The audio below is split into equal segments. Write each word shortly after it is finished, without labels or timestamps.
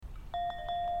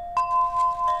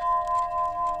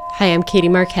Hi, I'm Katie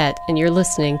Marquette, and you're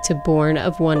listening to Born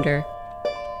of Wonder.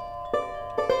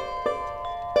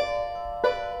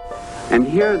 And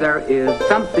here there is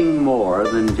something more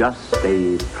than just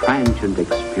a transient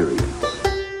experience.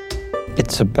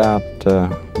 It's about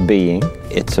being.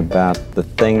 It's about the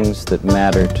things that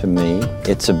matter to me.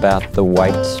 It's about the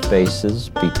white spaces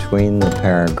between the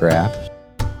paragraphs.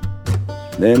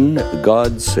 Then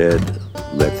God said,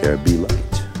 "Let there be light."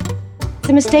 It's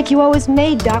a mistake you always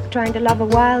made, Doc, trying to love a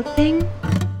wild thing.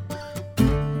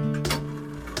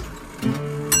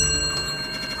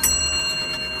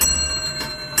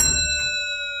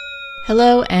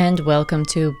 Hello and welcome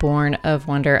to Born of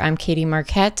Wonder. I'm Katie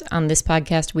Marquette. On this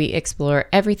podcast, we explore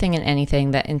everything and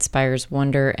anything that inspires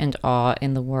wonder and awe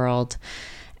in the world.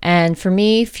 And for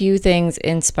me, few things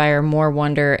inspire more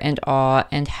wonder and awe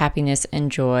and happiness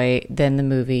and joy than the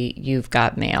movie You've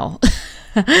Got Mail.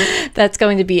 That's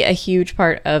going to be a huge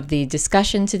part of the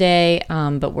discussion today,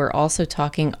 but we're also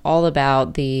talking all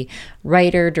about the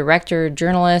writer, director,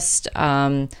 journalist,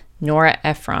 Nora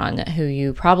Ephron, who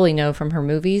you probably know from her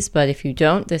movies, but if you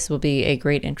don't, this will be a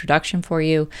great introduction for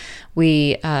you.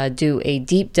 We do a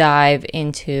deep dive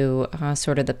into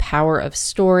sort of the power of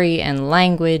story and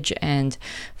language and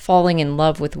falling in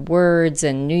love with words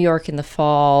and New York in the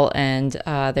fall, and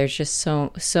there's just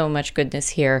so much goodness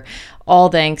here, all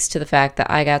thanks to the fact that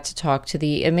I got to talk to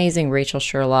the amazing Rachel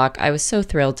Sherlock. I was so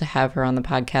thrilled to have her on the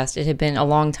podcast. It had been a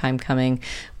long time coming.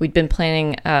 We'd been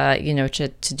planning,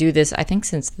 to do this, I think,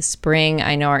 since the spring.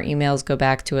 I know our emails go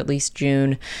back to at least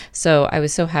June, so I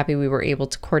was so happy we were able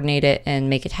to coordinate it and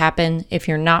make it happen. If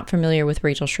you're not familiar with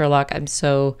Rachel Sherlock, I'm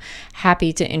so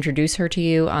happy to introduce her to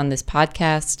you on this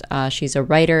podcast. She's a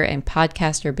writer and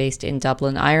podcaster based in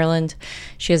Dublin, Ireland.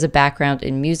 She has a background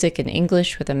in music and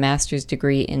English with a master's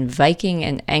degree in Viking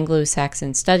and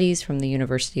Anglo-Saxon studies from the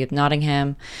University of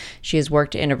Nottingham. She has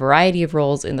worked in a variety of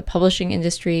roles in the publishing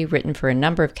industry, written for a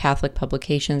number of Catholic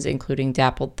publications, including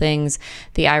Dappled Things,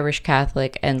 The Irish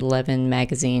Catholic, and Levin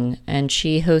magazine. And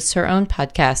she hosts her own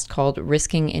podcast called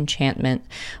Risking Enchantment,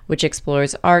 which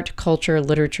explores art, culture,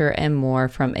 literature, and more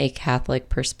from a Catholic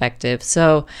perspective.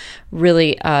 So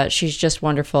really, she's just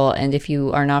wonderful. And if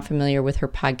you are not familiar with her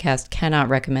podcast, cannot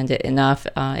recommend it enough.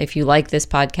 If you like this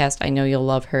podcast, I know you'll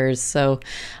love hers. So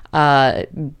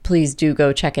please do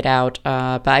go check it out.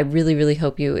 But I really, really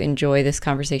hope you enjoy this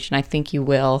conversation. I think you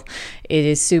will. It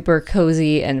is super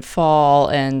cozy and fall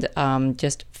and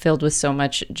just filled with so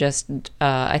much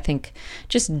I think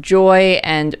just joy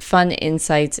and fun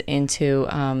insights into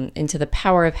the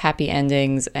power of happy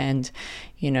endings and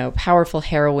powerful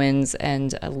heroines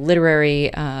and literary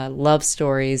love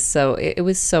stories. So it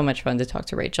was so much fun to talk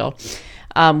to Rachel.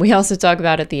 We also talk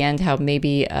about at the end how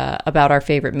maybe about our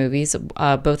favorite movies.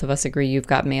 Both of us agree You've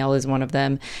Got Mail is one of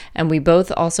them. And we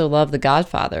both also love The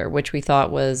Godfather, which we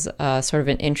thought was sort of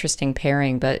an interesting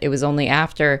pairing. But it was only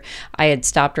after I had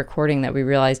stopped recording that we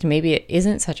realized maybe it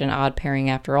isn't such an odd pairing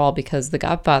after all, because The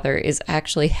Godfather is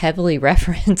actually heavily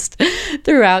referenced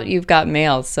throughout You've Got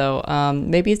Mail. So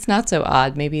maybe it's not so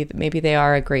odd. Maybe they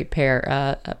are a great pair,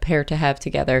 a pair to have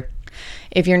together.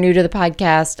 If you're new to the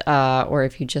podcast, or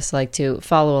if you just like to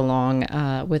follow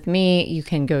along with me, you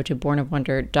can go to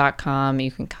bornofwonder.com.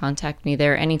 You can contact me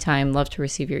there anytime. Love to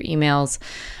receive your emails.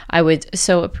 I would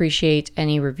so appreciate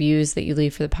any reviews that you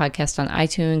leave for the podcast on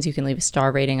iTunes. You can leave a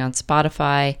star rating on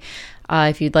Spotify.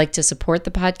 If you'd like to support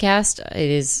the podcast, it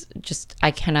is just,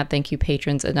 I cannot thank you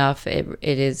patrons enough.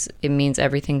 It means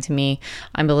everything to me.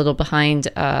 I'm a little behind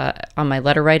on my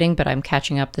letter writing, but I'm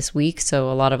catching up this week.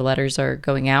 So a lot of letters are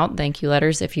going out, thank you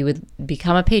letters. If you would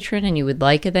become a patron and you would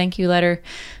like a thank you letter,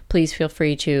 please feel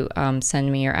free to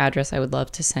send me your address. I would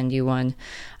love to send you one.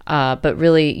 But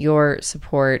really, your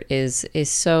support is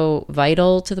so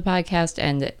vital to the podcast,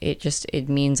 and it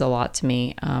means a lot to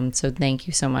me. So thank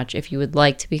you so much. If you would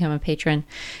like to become a patron,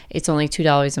 it's only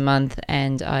 $2 a month,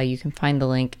 and you can find the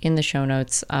link in the show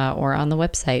notes or on the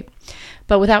website.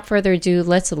 But without further ado,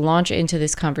 let's launch into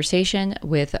this conversation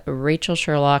with Rachel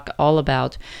Sherlock, all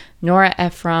about Nora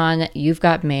Ephron, You've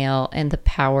Got Mail, and the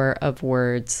power of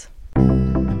words.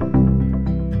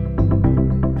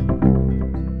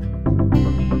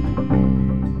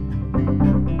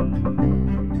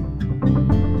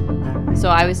 So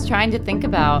I was trying to think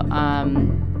about,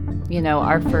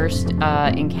 our first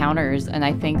encounters, and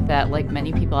I think that, like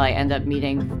many people I end up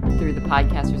meeting through the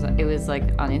podcast, it was like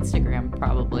on Instagram,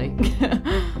 probably.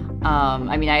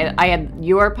 I mean, I had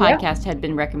your Yeah. podcast had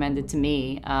been recommended to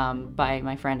me by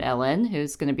my friend Ellen,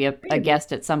 who's going to be a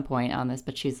guest at some point on this.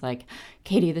 But she's like,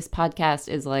 Katie, this podcast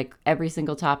is like every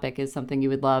single topic is something you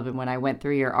would love. And when I went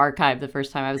through your archive the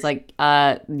first time, I was like,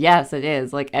 yes, it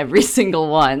is, like every single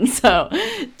one. So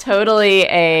totally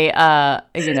a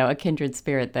kindred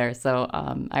spirit there. So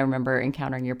I remember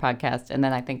encountering your podcast, and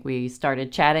then I think we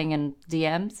started chatting in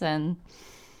DMs, and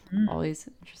always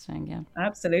interesting. Yeah.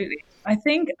 Absolutely. I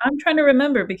think I'm trying to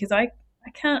remember because I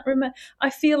can't remember. I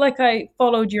feel like I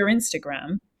followed your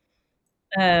Instagram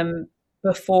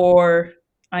before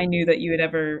I knew that you had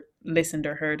ever listened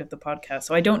or heard of the podcast.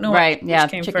 So I don't know. Right. Yeah.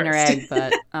 Came Chicken or first. egg.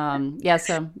 But yeah,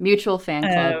 so mutual fan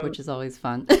club, which is always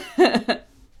fun.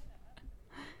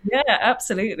 Yeah,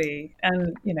 absolutely.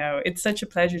 And, it's such a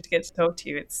pleasure to get to talk to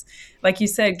you. It's like you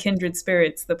said, kindred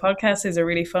spirits. The podcast is a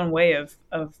really fun way of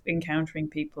encountering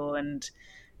people and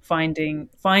finding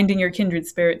your kindred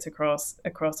spirits across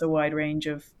a wide range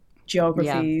of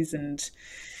geographies and,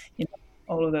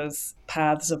 all of those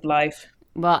paths of life.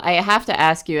 Well, I have to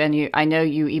ask you, and I know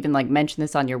you even like mentioned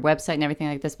this on your website and everything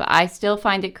like this, but I still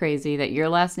find it crazy that your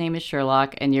last name is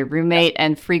Sherlock and your roommate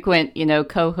and frequent,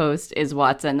 co-host is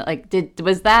Watson. Like,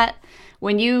 was that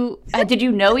when did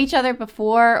you know each other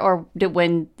before, or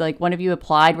when like one of you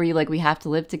applied, were you like, we have to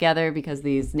live together because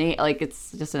these like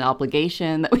it's just an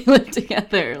obligation that we live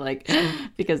together, like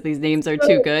because these names are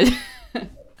too good?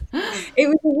 It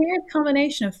was a weird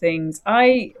combination of things.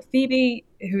 Phoebe,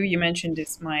 who you mentioned,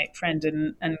 is my friend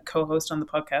and co-host on the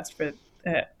podcast for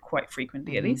quite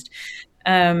frequently, at least.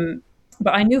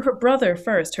 But I knew her brother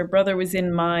first. Her brother was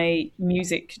in my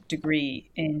music degree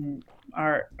in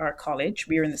our college.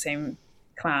 We were in the same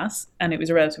class, and it was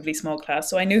a relatively small class,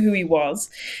 so I knew who he was.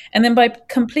 And then by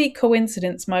complete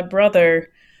coincidence, my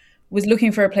brother was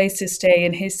looking for a place to stay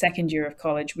in his second year of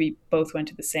college. We both went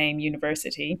to the same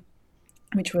university,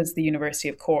 which was the University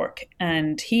of Cork.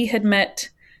 And he had met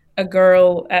a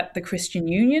girl at the Christian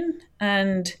Union,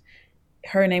 and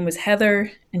her name was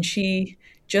Heather, and she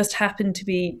just happened to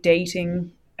be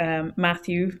dating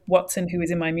Matthew Watson, who was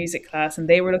in my music class, and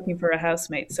they were looking for a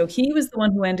housemate. So he was the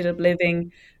one who ended up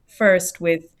living first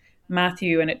with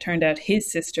Matthew, and it turned out his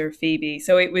sister Phoebe.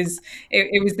 So it was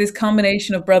this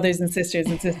combination of brothers and sisters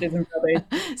and brothers.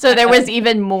 So there was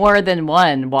even more than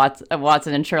one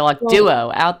Watson and Sherlock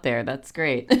duo out there. That's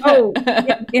great.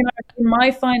 In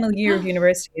my final year of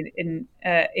university,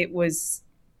 it was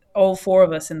all four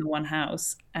of us in the one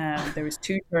house. There was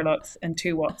two Sherlocks and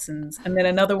two Watsons, and then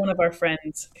another one of our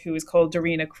friends who was called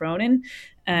Dorina Cronin,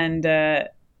 and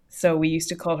so we used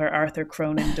to call her Arthur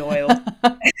Conan Doyle,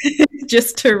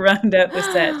 just to round out the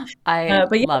set.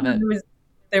 Love it.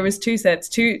 There was two sets,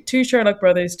 two Sherlock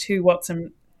brothers, two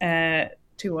Watson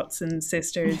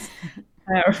sisters,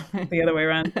 or the other way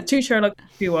around. Two Sherlock,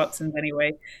 two Watsons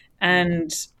anyway.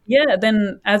 And yeah,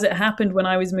 then as it happened when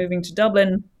I was moving to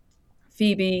Dublin,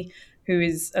 Phoebe, who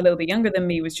is a little bit younger than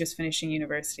me, was just finishing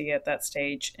university at that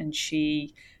stage, and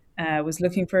she was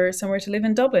looking for somewhere to live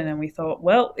in Dublin. And we thought,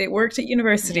 well, it worked at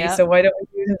university, so why don't we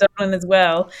do it in Dublin as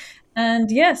well? And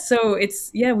so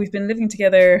we've been living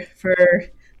together for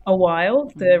a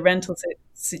while. The rental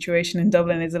situation in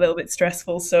Dublin is a little bit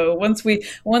stressful, so once we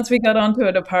got onto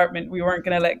an apartment, we weren't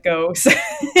going to let go. So,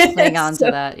 hang on to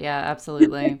that. Yeah,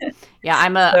 absolutely. Yeah,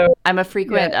 I'm a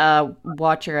frequent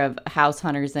watcher of House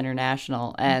Hunters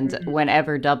International, and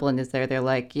whenever Dublin is there, they're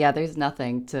like, yeah, there's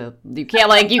nothing you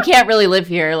can't really live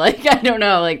here. Like, I don't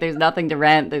know, like there's nothing to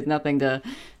rent, there's nothing to.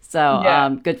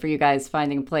 So good for you guys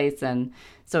finding a place. And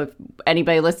so if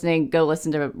anybody listening, go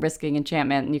listen to Risking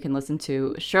Enchantment, and you can listen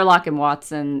to Sherlock and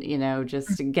Watson,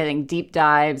 just getting deep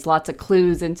dives, lots of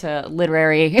clues into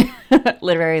literary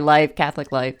life,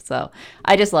 Catholic life. So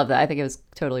I just love that. I think it was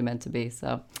totally meant to be.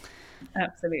 So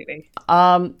absolutely.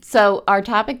 So our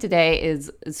topic today is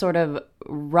sort of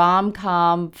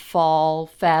rom-com fall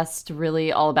fest,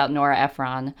 really all about Nora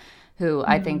Ephron, who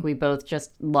I think we both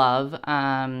just love.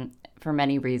 For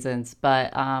many reasons.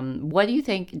 But what do you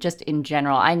think just in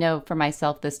general? I know for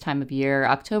myself this time of year,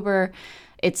 October,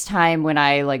 it's time when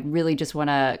I like really just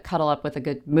want to cuddle up with a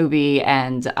good movie,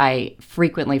 and I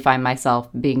frequently find myself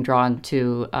being drawn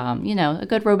to, a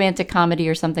good romantic comedy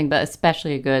or something, but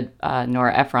especially a good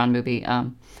Nora Ephron movie.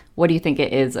 What do you think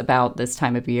it is about this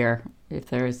time of year, if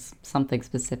there's something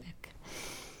specific?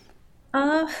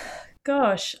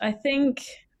 Gosh, I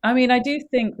do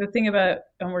think the thing about,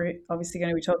 and we're obviously going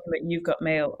to be talking about You've Got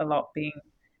Mail a lot being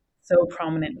so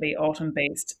prominently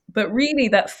autumn-based, but really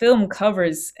that film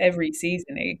covers every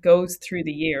season. It goes through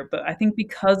the year, but I think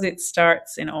because it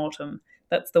starts in autumn,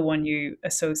 that's the one you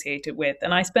associate it with.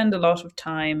 And I spend a lot of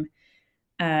time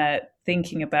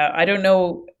thinking about. I don't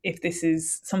know if this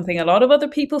is something a lot of other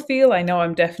people feel. I know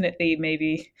I'm definitely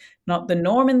maybe not the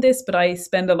norm in this, but I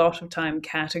spend a lot of time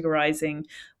categorizing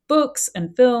books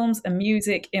and films and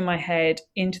music in my head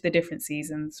into the different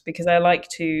seasons, because I like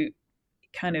to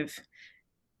kind of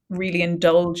really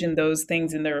indulge in those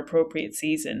things in their appropriate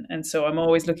season. And so I'm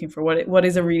always looking for what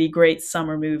is a really great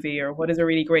summer movie, or what is a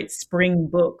really great spring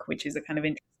book, which is a kind of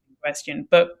interesting question.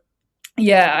 But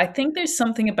yeah, I think there's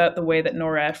something about the way that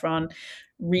Nora Ephron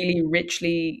really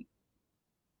richly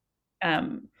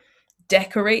um,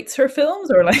 decorates her films,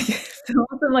 or like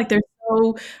films them like they're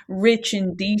so rich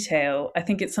in detail. I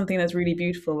think it's something that's really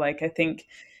beautiful. Like I think,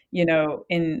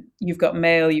 in You've Got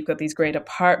Mail, you've got these great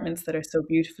apartments that are so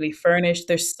beautifully furnished.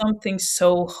 There's something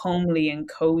so homely and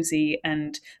cozy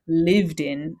and lived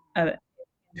in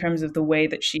terms of the way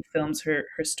that she films her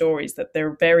stories, that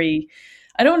they're very,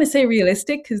 I don't want to say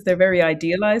realistic because they're very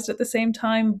idealized at the same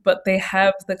time, but they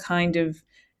have the kind of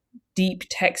deep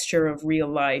texture of real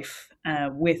life,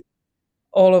 with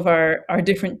all of our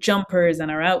different jumpers and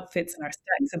our outfits and our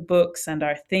stacks of books and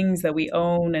our things that we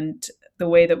own, and the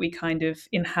way that we kind of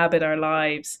inhabit our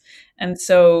lives. And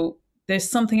so there's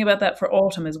something about that for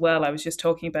autumn as well. I was just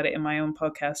talking about it in my own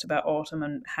podcast about autumn,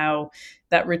 and how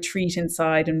that retreat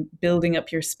inside and building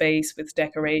up your space with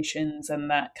decorations,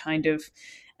 and that kind of,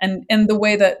 and the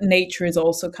way that nature is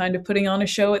also kind of putting on a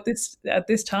show at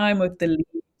this time, with the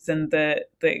leaves and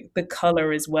the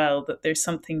color as well, that there's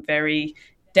something very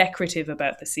decorative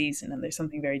about the season, and there's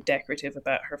something very decorative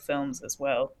about her films as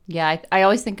well. Yeah, I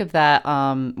always think of that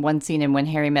one scene in When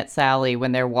Harry Met Sally,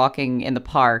 when they're walking in the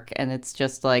park, and it's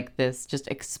just like this just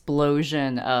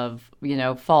explosion of,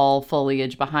 fall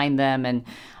foliage behind them. And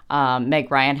Meg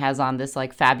Ryan has on this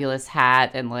like fabulous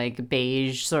hat and like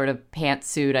beige sort of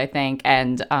pantsuit, I think.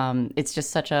 And it's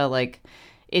just such a like,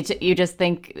 you just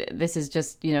think this is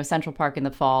just, Central Park in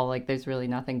the fall. Like there's really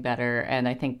nothing better. And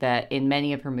I think that in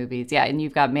many of her movies, yeah, and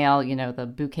You've Got Mail, the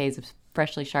bouquets of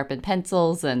freshly sharpened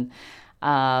pencils, and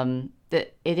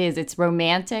it's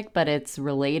romantic, but it's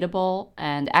relatable.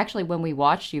 And actually, when we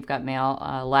watched You've Got Mail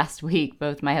last week,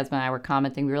 both my husband and I were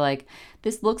commenting, we were like,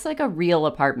 this looks like a real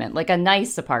apartment, like a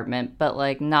nice apartment, but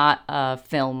like not a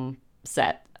film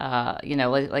set.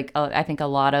 I think a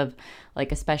lot of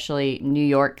like, especially New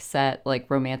York set, like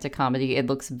romantic comedy, it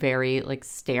looks very like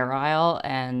sterile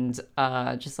and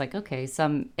just like, okay,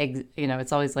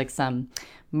 it's always like some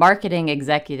marketing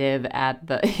executive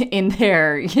in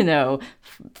their,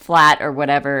 flat or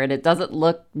whatever. And it doesn't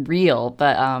look real,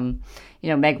 but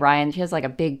Meg Ryan, she has like a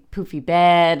big poofy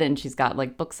bed, and she's got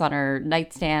like books on her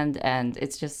nightstand, and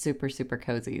it's just super, super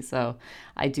cozy. So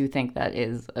I do think that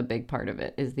is a big part of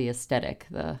it, is the aesthetic.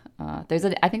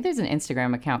 I think there's an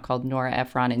Instagram account called Nora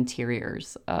Ephron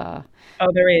Interiors. Oh,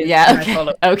 there is.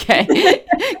 Yeah. Okay.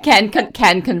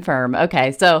 Can confirm.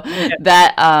 Okay. So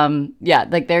that,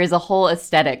 like there is a whole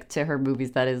aesthetic to her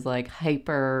movies that is like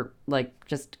hyper, like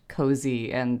just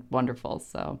cozy and wonderful.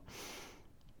 So.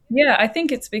 Yeah, I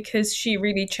think it's because she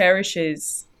really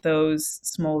cherishes those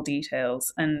small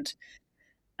details, and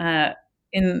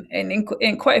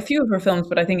in quite a few of her films,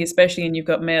 but I think especially in You've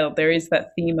Got Mail, there is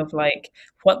that theme of like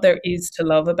what there is to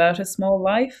love about a small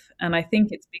life, and I think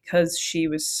it's because she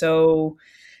was so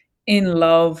in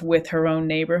love with her own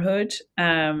neighborhood,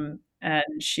 and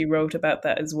she wrote about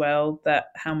that as well, that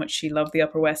how much she loved the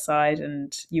Upper West Side,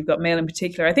 and You've Got Mail in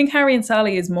particular. I think When Harry Met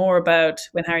Sally is more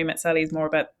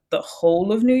about the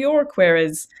whole of New York,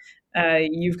 whereas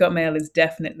You've Got Mail is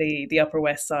definitely the Upper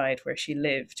West Side where she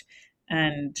lived,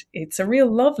 and it's a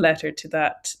real love letter to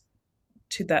that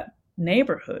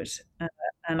neighborhood.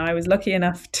 And I was lucky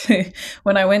enough to,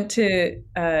 when I went to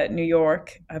New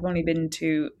York, I've only been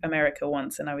to America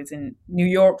once, and I was in New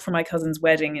York for my cousin's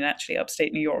wedding in actually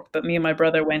upstate New York. But me and my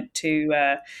brother went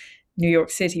to New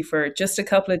York City for just a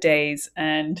couple of days,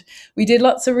 and we did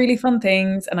lots of really fun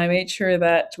things, and I made sure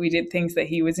that we did things that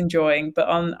he was enjoying. But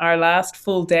on our last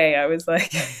full day, I was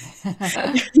like, you're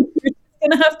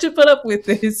gonna have to put up with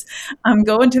this. I'm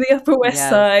going to the Upper West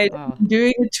Side,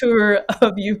 doing a tour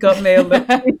of You've Got Mail.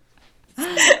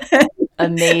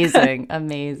 Amazing.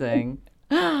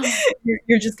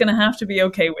 You're just gonna have to be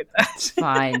okay with that.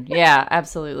 Fine. Yeah,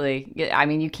 absolutely. I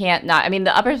mean, you can't not. I mean,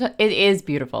 it is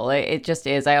beautiful. It just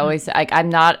is. I always I'm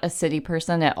not a city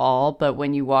person at all, but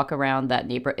when you walk around that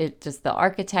neighborhood, it just the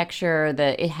architecture,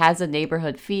 it has a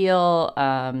neighborhood feel.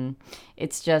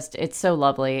 It's so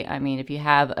lovely. I mean, if you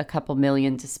have a couple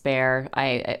million to spare,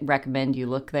 I recommend you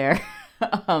look there.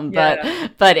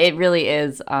 But it really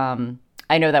is.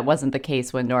 I know that wasn't the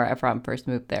case when Nora Ephron first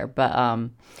moved there, but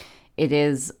it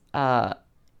is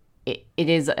it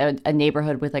is a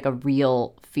neighborhood with like a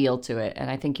real feel to it.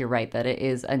 And I think you're right that it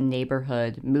is a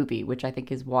neighborhood movie, which I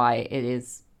think is why it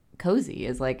is cozy.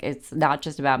 Is like it's not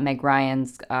just about Meg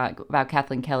Ryan's about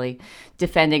Kathleen Kelly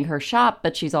defending her shop,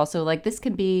 but she's also like, this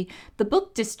can be the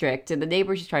book district, and the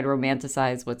neighbors try to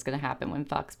romanticize what's going to happen when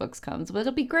Fox Books comes. But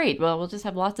it'll be great. Well, we'll just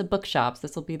have lots of bookshops.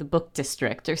 This will be the book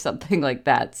district or something like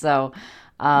that. So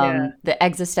the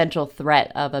existential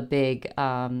threat of a big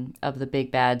of the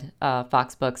big bad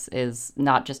Fox Books is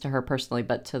not just to her personally,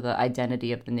 but to the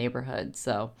identity of the neighborhood.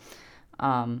 So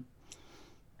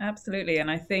absolutely. And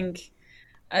I think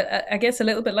I guess a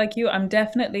little bit like you, I'm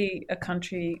definitely a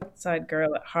countryside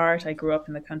girl at heart. I grew up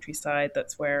in the countryside.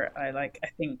 That's where I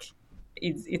think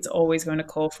it's always going to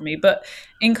call for me. But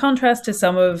in contrast to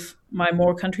some of my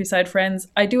more countryside friends,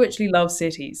 I do actually love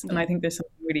cities. And I think there's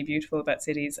something really beautiful about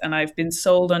cities. And I've been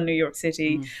sold on New York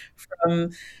City from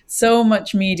so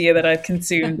much media that I've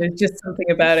consumed. There's just something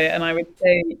about it. And I would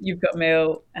say You've Got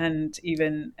Mail and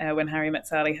even When Harry Met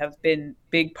Sally have been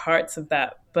big parts of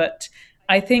that. But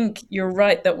I think you're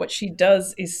right that what she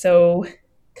does is so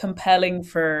compelling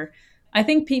for, I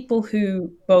think, people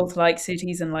who both like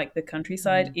cities and like the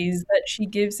countryside, is that she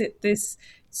gives it this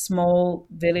small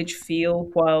village feel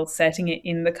while setting it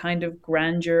in the kind of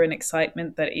grandeur and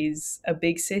excitement that is a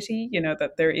big city,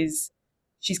 that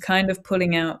she's kind of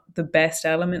pulling out the best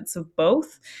elements of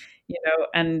both,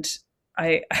 and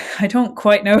I don't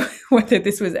quite know whether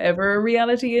this was ever a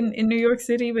reality in New York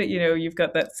City, but you've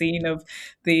got that scene of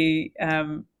the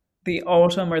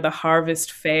autumn or the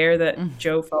harvest fair that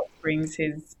Joe Fox brings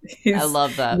his I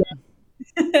love that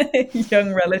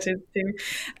young relatives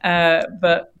to,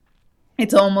 but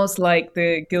it's almost like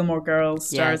the Gilmore Girls,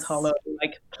 Stars Hollow,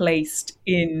 like placed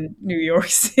in New York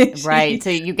City. Right. So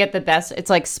you get the best.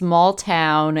 It's like small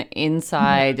town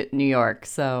inside New York.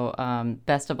 So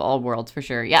best of all worlds for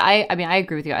sure. Yeah, I mean, I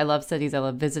agree with you. I love cities. I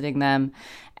love visiting them.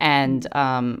 And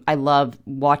I love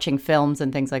watching films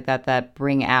and things like that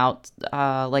bring out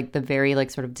like the very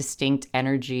like sort of distinct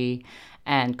energy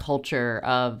and culture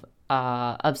of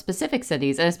specific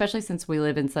cities. And especially since we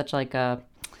live in such like a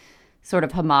sort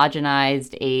of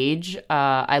homogenized age.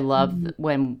 I love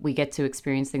when we get to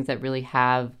experience things that really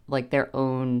have like their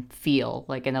own feel,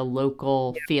 like in a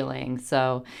local feeling.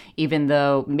 So even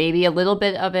though maybe a little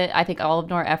bit of it, I think all of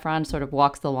Nora Ephron sort of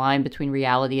walks the line between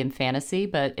reality and fantasy,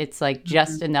 but it's like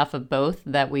just enough of both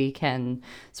that we can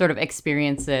sort of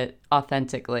experience it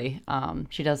authentically.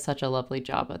 She does such a lovely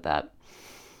job at that.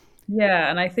 Yeah,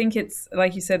 and I think it's,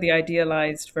 like you said, the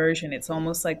idealized version. It's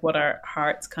almost like what our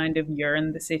hearts kind of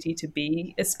yearn the city to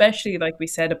be, especially like we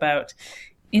said about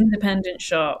independent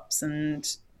shops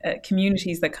and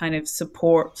communities that kind of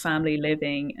support family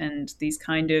living and these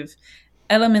kind of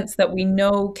elements that we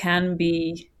know can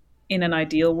be in an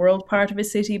ideal world part of a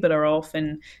city, but are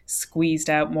often squeezed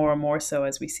out more and more so,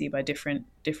 as we see, by different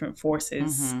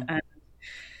forces. And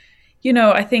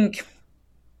I think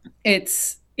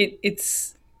it's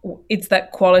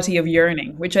that quality of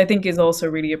yearning, which I think is also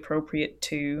really appropriate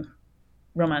to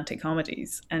romantic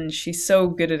comedies. And she's so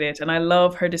good at it. And I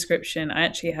love her description. I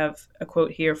actually have a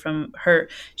quote here from her.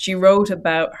 She wrote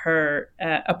about her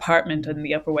apartment on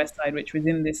the Upper West Side, which was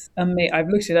in this, I've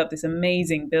looked it up, this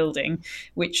amazing building,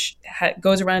 which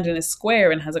goes around in a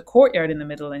square and has a courtyard in the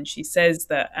middle. And she says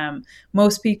that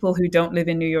most people who don't live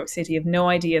in New York City have no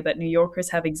idea that New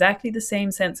Yorkers have exactly the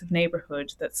same sense of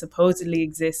neighborhood that supposedly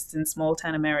exists in small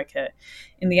town America.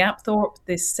 In the Apthorpe,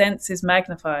 this sense is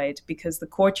magnified because the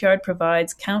courtyard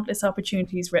provides countless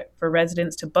opportunities for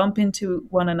residents to bump into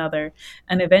one another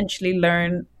and eventually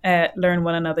learn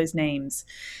one another's names.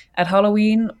 At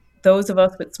Halloween, those of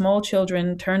us with small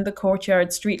children turned the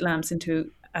courtyard street lamps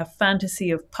into a fantasy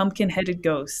of pumpkin-headed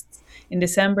ghosts. In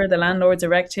December, the landlords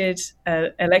erected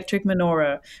an electric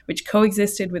menorah, which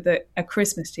coexisted with a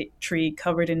Christmas tree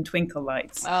covered in twinkle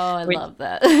lights. Oh, I love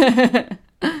that.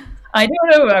 I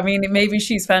don't know. I mean, maybe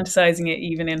she's fantasizing it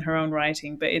even in her own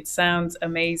writing, but it sounds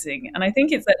amazing. And I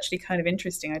think it's actually kind of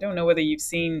interesting. I don't know whether you've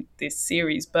seen this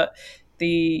series, but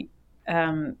I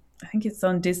think it's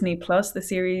on Disney Plus, the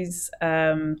series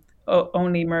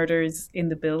Only Murders in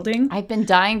the Building. I've been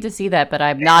dying to see that, but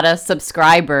I'm not a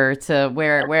subscriber to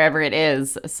wherever it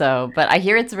is. So, but I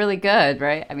hear it's really good,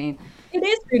 right? I mean, it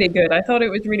is really good. I thought it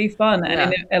was really fun.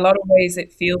 And in a lot of ways,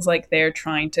 it feels like they're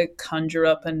trying to conjure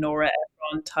up a Nora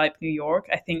Ephron type New York.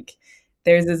 I think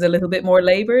theirs is a little bit more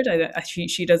labored.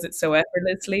 She does it so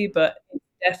effortlessly, but it's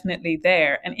definitely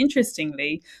there. And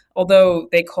interestingly, although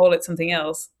they call it something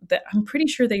else, that I'm pretty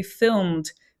sure they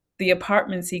filmed the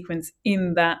apartment sequence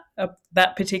in that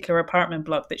particular apartment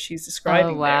block that she's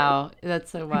describing. Oh, wow.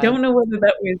 That's so wild. I don't know whether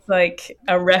that was like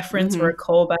a reference or a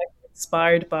callback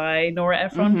inspired by Nora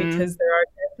Ephron, because there are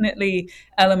definitely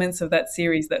elements of that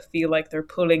series that feel like they're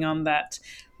pulling on that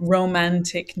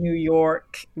romantic New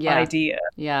York idea.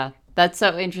 Yeah. That's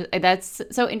so interesting. That's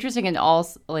so interesting, and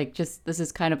also like just this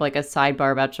is kind of like a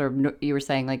sidebar about sort of you were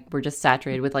saying like we're just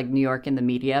saturated with like New York in the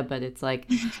media, but it's like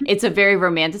it's a very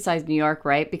romanticized New York,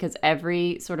 right? Because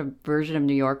every sort of version of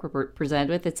New York we're presented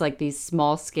with, it's like these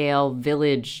small scale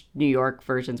village New York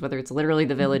versions, whether it's literally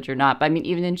the village or not. But I mean,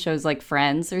 even in shows like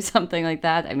Friends or something like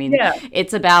that, I mean,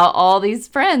 it's about all these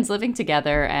friends living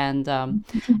together, and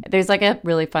there's like a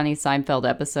really funny Seinfeld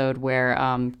episode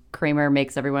where Kramer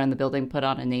makes everyone in the building put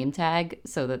on a name tag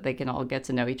so that they can all get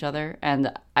to know each other. And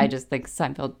I just think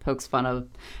Seinfeld pokes fun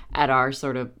at our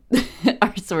sort of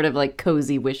like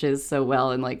cozy wishes so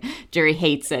well. And like Jerry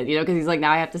hates it, because he's like,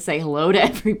 now I have to say hello to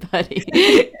everybody.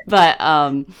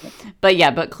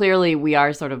 but clearly we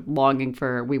are sort of longing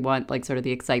we want like sort of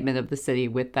the excitement of the city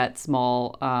with that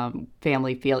small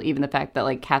family feel. Even the fact that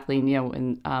like Kathleen,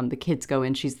 when the kids go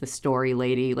in, she's the story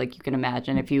lady. Like you can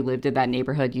imagine if you lived in that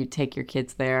neighborhood, you'd take your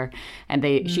kids there, and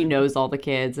she knows all the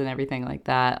kids and everything like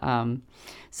that.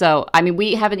 So, I mean,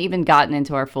 we haven't even gotten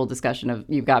into our full discussion of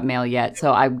You've Got Mail yet,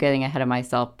 so I'm getting ahead of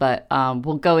myself, but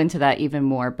we'll go into that even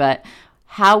more. But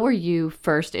how were you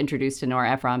first introduced to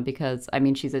Nora Ephron? Because, I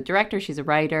mean, she's a director, she's a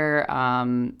writer.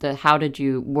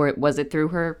 Was it through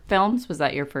her films? Was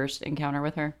that your first encounter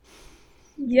with her?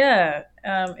 Yeah,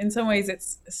 in some ways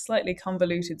it's a slightly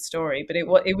convoluted story, but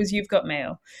it was You've Got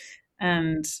Mail.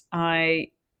 And I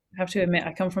have to admit,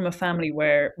 I come from a family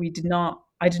where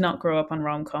I did not grow up on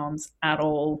rom-coms at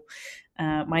all.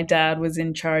 My dad was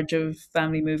in charge of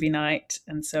family movie night,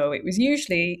 and so it was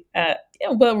usually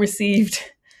well-received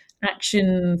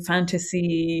action,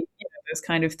 fantasy, those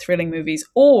kind of thrilling movies,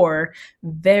 or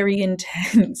very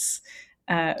intense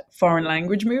foreign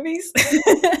language movies.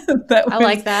 I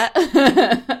like that.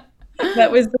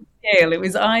 That was the scale. It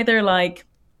was either like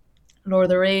Lord of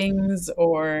the Rings,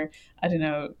 or I don't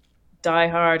know, Die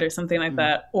Hard or something like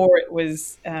that, or it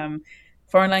was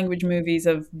foreign language movies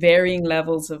of varying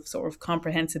levels of sort of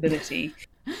comprehensibility.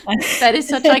 That is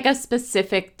such like a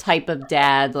specific type of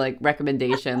dad like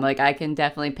recommendation. Like I can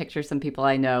definitely picture some people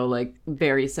I know like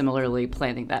very similarly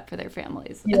planning that for their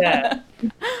families. Yeah.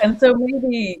 And so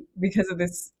maybe because of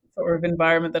this sort of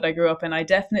environment that I grew up in, I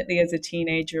definitely as a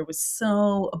teenager was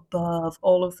so above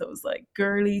all of those like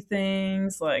girly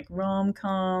things like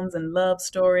rom-coms and love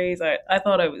stories. I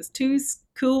thought I was too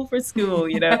cool for school,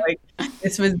 like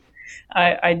this was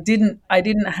I didn't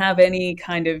have any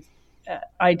kind of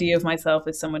idea of myself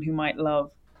as someone who might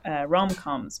love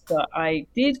rom-coms, but I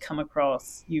did come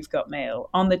across You've Got Mail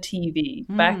on the TV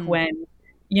back when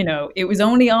it was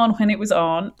only on when it was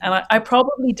on, and I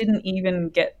probably didn't even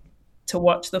get to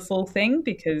watch the full thing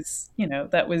because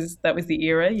that was the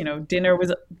era. Dinner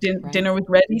was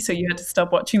ready, so you had to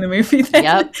stop watching the movie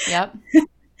then. Yep.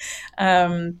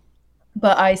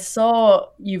 But I saw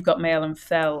You've Got Mail and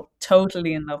fell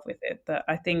totally in love with it. That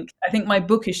I think my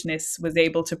bookishness was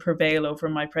able to prevail over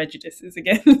my prejudices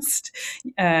against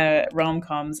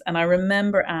rom-coms. And I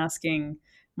remember asking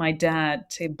my dad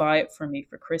to buy it for me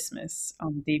for Christmas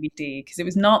on DVD, because it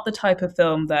was not the type of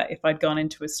film that if I'd gone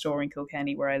into a store in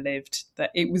Kilkenny where I lived,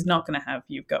 that it was not going to have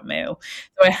You've Got Mail.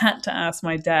 So I had to ask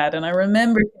my dad, and I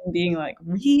remember him being like,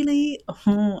 really?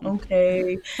 Oh,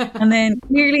 okay. And then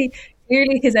clearly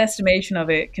his estimation of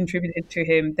it contributed to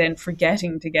him then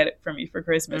forgetting to get it for me for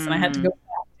Christmas. And I had to go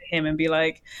back to him and be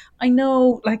like, I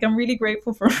know, like, I'm really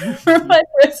grateful for my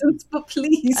presents, but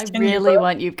please. I really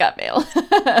want You've Got Mail.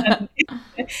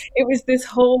 It was this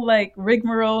whole like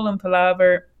rigmarole and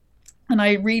palaver. And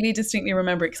I really distinctly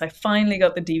remember it because I finally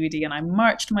got the DVD and I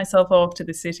marched myself off to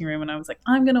the sitting room and I was like,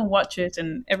 I'm going to watch it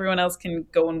and everyone else can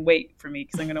go and wait for me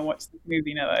because I'm going to watch the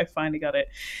movie now that I finally got it.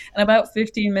 And about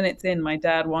 15 minutes in, my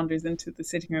dad wanders into the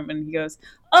sitting room and he goes,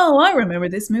 oh, I remember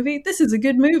this movie. This is a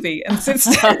good movie. And sits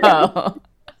down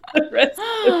the rest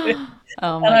of it.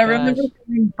 Oh my and I gosh. remember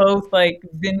being both like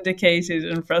vindicated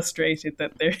and frustrated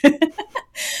that they're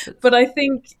but I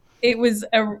think it was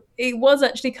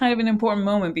actually kind of an important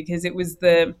moment because it was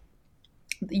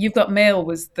You've Got Mail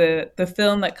was the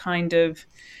film that kind of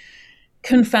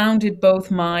confounded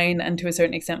both mine and to a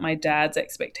certain extent my dad's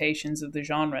expectations of the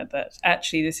genre, that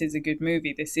actually this is a good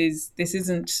movie. This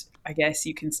isn't, I guess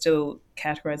you can still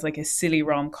categorize like a silly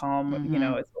rom-com,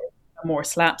 a more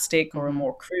slapstick or a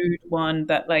more crude one,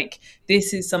 that like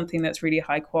this is something that's really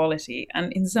high quality.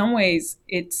 And in some ways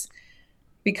it's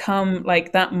become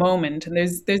like that moment, and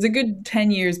there's a good 10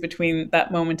 years between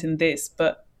that moment and this,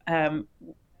 but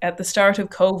at the start of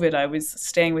COVID, I was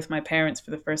staying with my parents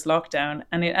for the first lockdown,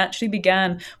 and it actually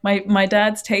began my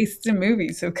dad's tastes in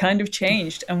movies, so kind of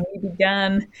changed, and we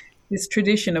began this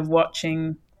tradition of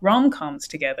watching rom-coms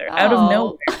together out of Oh.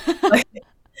 nowhere, like,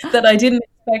 that I didn't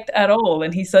expect at all.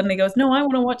 And he suddenly goes, "No, I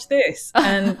want to watch this,"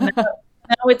 and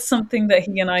now it's something that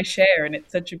he and I share, and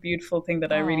it's such a beautiful thing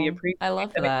that I really Oh, appreciate. I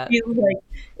love And that.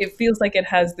 it feels like it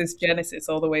has this genesis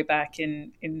all the way back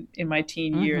in my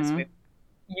teen years Hmm. with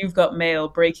You've Got Mail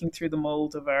breaking through the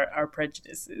mold of our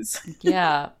prejudices.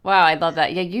 Yeah. Wow, I love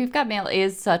that. Yeah, You've Got Mail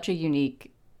is such a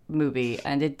unique movie,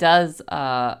 and it does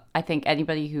I think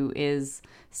anybody who is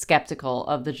skeptical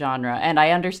of the genre, and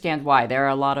I understand why. There are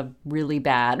a lot of really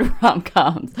bad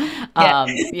rom-coms.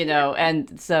 Yeah.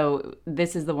 And so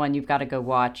this is the one you've got to go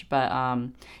watch. But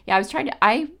yeah,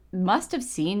 I must have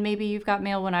seen maybe You've Got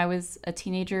Mail when I was a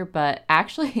teenager, but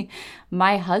actually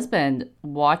my husband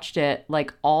watched it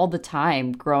like all the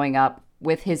time growing up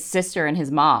with his sister and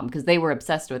his mom because they were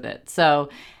obsessed with it. So,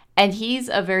 and he's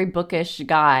a very bookish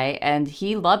guy and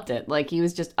he loved it. Like he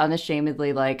was just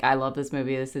unashamedly like, I love this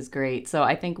movie. This is great. So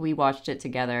I think we watched it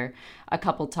together a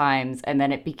couple times and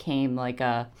then it became like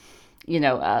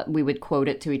we would quote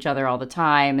it to each other all the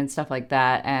time and stuff like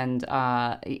that. And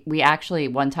we actually,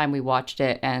 one time we watched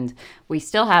it and we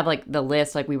still have like the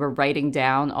list, like we were writing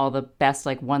down all the best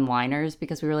like one-liners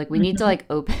because we were like, we need to like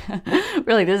open,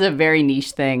 really, this is a very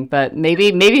niche thing, but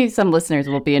maybe some listeners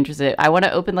will be interested. I want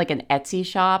to open like an Etsy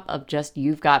shop of just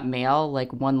You've Got Mail,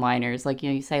 like one-liners. Like,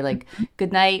 you say like,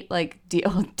 good night, like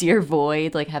dear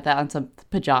Void, like have that on some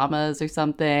pajamas or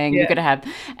something. Yeah. You're going to have,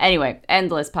 anyway,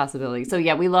 endless possibilities. So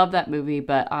yeah, we love that movie,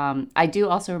 but I do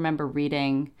also remember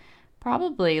reading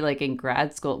probably like in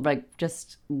grad school, like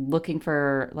just looking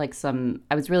for like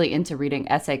I was really into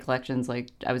reading essay collections. Like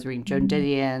I was reading Joan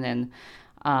Didion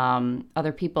and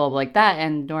other people like that.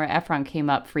 And Nora Ephron came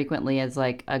up frequently as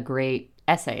like a great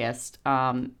essayist.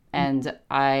 And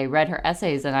I read her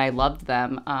essays and I loved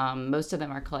them. Most of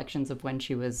them are collections of when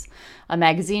she was a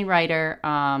magazine writer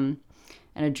and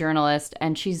a journalist.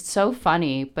 And she's so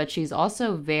funny, but she's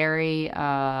also very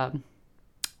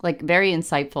very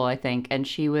insightful, I think. And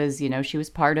she was, she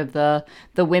was part of the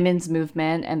women's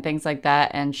movement and things like that.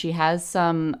 And she has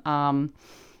some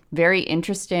very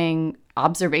interesting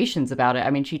observations about it.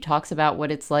 I mean, she talks about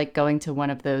what it's like going to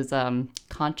one of those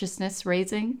consciousness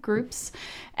raising groups,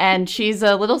 and she's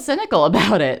a little cynical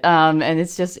about it. And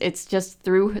it's just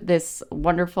through this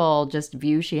wonderful just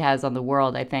view she has on the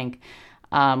world, I think,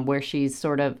 where she's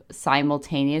sort of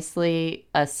simultaneously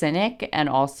a cynic and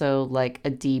also like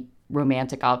a deep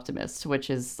romantic optimist, which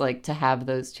is like to have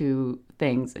those two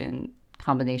things in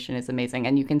combination is amazing.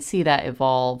 And you can see that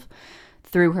evolve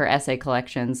through her essay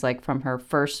collections, like from her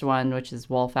first one, which is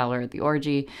Wallflower at the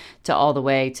Orgy, to all the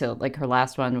way to like her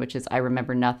last one, which is I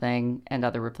Remember Nothing and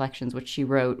Other Reflections, which she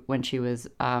wrote when she was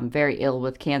very ill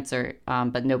with cancer,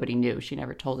 but nobody knew. She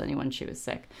never told anyone she was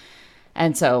sick.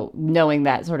 And so knowing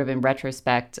that sort of in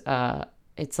retrospect,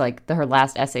 it's like her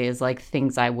last essay is like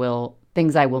things I will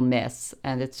miss.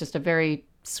 And it's just a very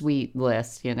sweet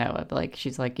list, of like,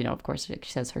 she's like, of course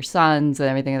she says her sons and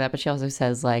everything like that, but she also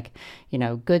says like,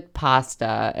 good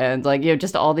pasta and like,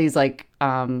 just all these like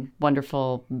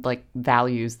wonderful like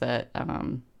values that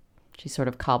she sort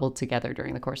of cobbled together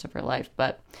during the course of her life.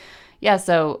 But yeah,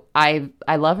 so I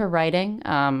love her writing.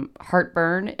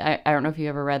 Heartburn, I don't know if you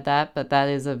ever read that, but that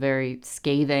is a very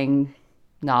scathing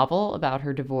novel about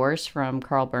her divorce from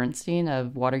Carl Bernstein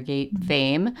of Watergate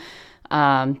fame.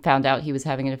 Found out he was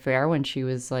having an affair when she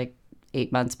was like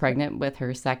 8 months pregnant with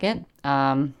her second.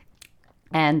 This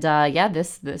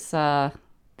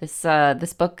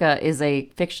book is a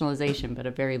fictionalization, but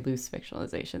a very loose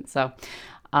fictionalization. So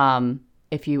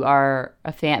if you are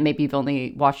a fan, maybe you've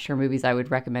only watched her movies, I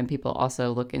would recommend people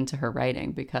also look into her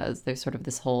writing because there's sort of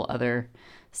this whole other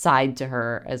side to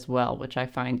her as well, which I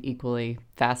find equally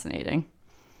fascinating.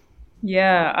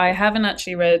 Yeah, I haven't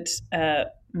actually read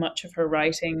much of her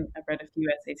writing. I've read a few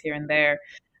essays here and there,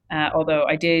 although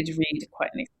I did read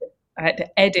I had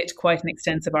to edit quite an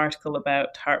extensive article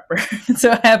about heartburn,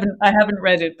 so I haven't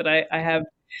read it, but I have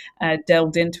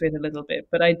delved into it a little bit.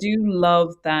 But I do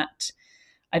love that.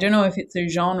 I don't know if it's a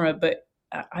genre, but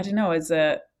I don't know, as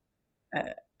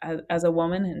a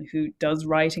woman and who does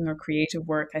writing or creative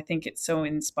work, I think it's so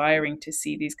inspiring to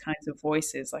see these kinds of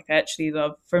voices. Like I actually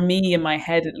love, for me in my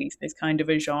head at least, there's kind of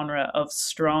a genre of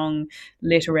strong,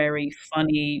 literary,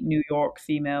 funny New York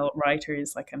female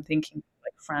writers. Like I'm thinking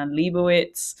like Fran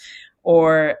Lebowitz,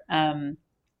 or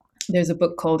there's a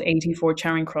book called 84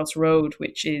 Charing Cross Road,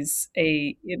 which is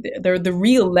they're the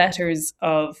real letters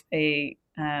of a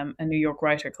a New York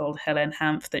writer called Helen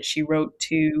Hanff that she wrote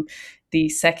to the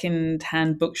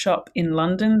second-hand bookshop in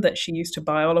London that she used to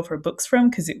buy all of her books from,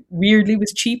 because it weirdly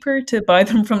was cheaper to buy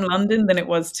them from London than it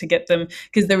was to get them,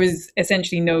 because there was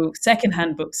essentially no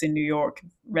second-hand books in New York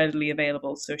readily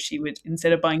available. So she would,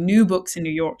 instead of buying new books in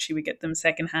New York, she would get them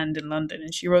second-hand in London.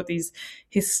 And she wrote these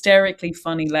hysterically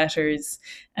funny letters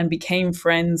and became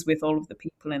friends with all of the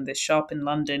people in this shop in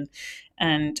London.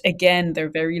 And again, they're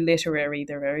very literary,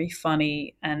 they're very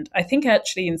funny. And I think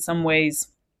actually in some ways,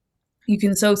 you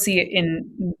can so see it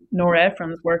in Nora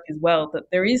Ephron's work as well, that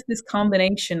there is this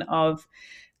combination of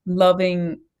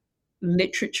loving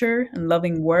literature and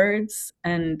loving words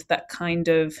and that kind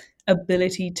of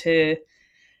ability to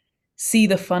see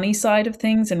the funny side of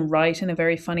things and write in a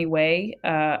very funny way.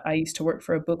 I used to work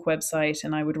for a book website,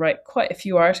 and I would write quite a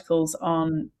few articles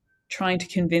on trying to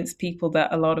convince people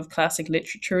that a lot of classic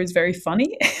literature is very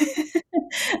funny.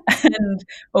 And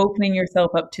opening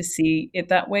yourself up to see it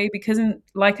that way, because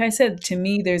like I said, to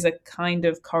me there's a kind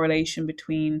of correlation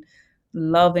between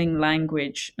loving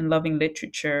language and loving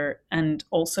literature and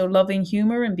also loving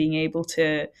humor, and being able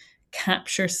to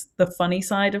capture the funny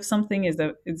side of something is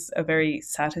a very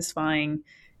satisfying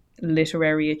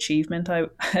literary achievement,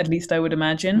 at least I would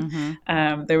imagine.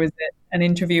 There was an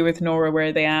interview with Nora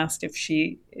where they asked if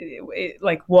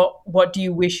what do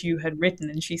you wish you had written,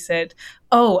 and she said,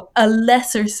 "Oh, a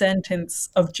lesser sentence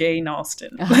of Jane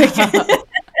Austen." I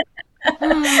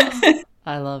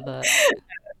love that.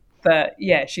 But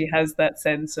yeah, she has that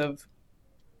sense of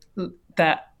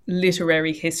that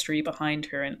literary history behind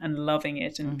her, and loving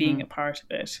it and being a part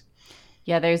of it.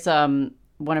 Yeah, there's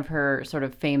one of her sort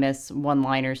of famous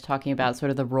one-liners talking about sort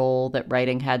of the role that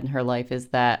writing had in her life is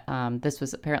that this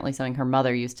was apparently something her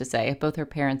mother used to say. Both her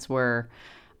parents were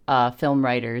film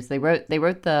writers. They wrote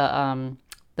the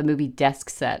movie Desk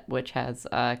Set, which has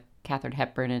Katharine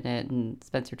Hepburn in it and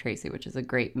Spencer Tracy, which is a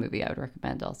great movie I would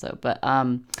recommend also. But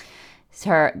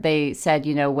they said,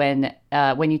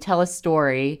 when you tell a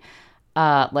story,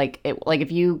 like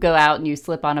if you go out and you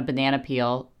slip on a banana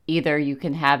peel, either you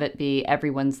can have it be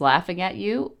everyone's laughing at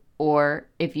you, or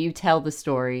if you tell the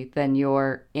story, then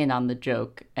you're in on the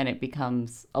joke and it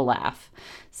becomes a laugh.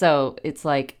 So it's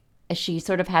like she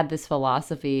sort of had this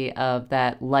philosophy of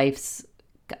that life's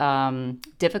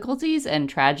difficulties and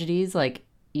tragedies, like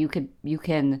you can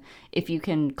if you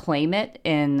can claim it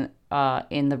in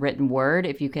the written word,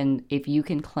 if you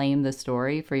can claim the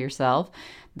story for yourself,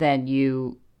 then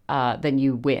you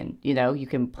win. You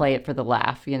can play it for the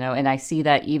laugh, and I see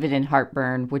that even in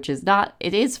Heartburn, which is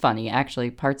it is funny,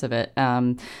 actually, parts of it,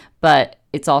 but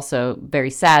it's also very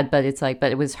sad. But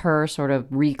it was her sort of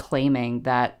reclaiming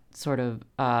that sort of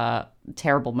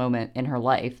terrible moment in her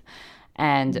life.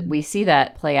 And we see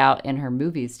that play out in her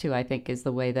movies too, I think, is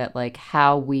the way that like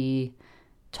how we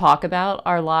talk about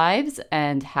our lives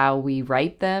and how we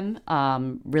write them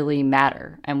really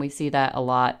matter. And we see that a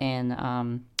lot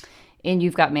in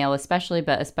You've Got Mail especially,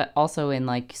 but also in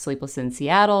like Sleepless in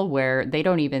Seattle, where they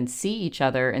don't even see each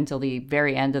other until the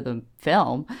very end of the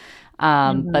film.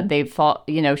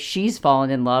 But she's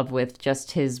fallen in love with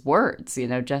just his words,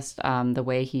 just the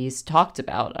way he's talked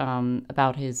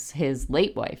about his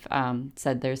late wife.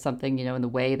 Said there's something, in the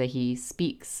way that he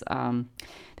speaks.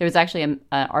 There was actually an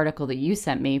article that you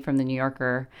sent me from the New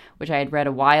Yorker, which I had read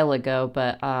a while ago,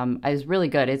 but it was really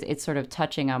good. It's sort of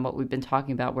touching on what we've been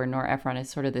talking about, where Nora Ephron is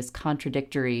sort of this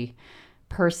contradictory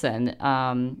person,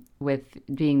 with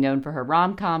being known for her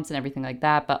rom-coms and everything like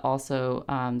that, but also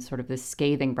sort of this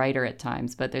scathing writer at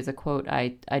times. But there's a quote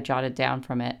I jotted down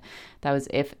from it that was,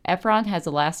 "If Ephron has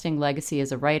a lasting legacy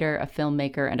as a writer, a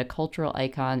filmmaker, and a cultural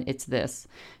icon, it's this.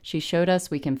 She showed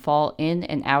us we can fall in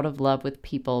and out of love with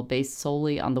people based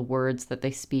solely on the words that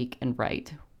they speak and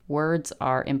write. Words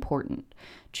are important.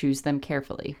 Choose them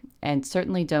carefully, and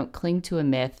certainly don't cling to a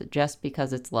myth just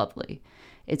because it's lovely.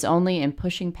 It's only in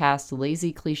pushing past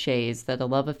lazy cliches that a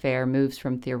love affair moves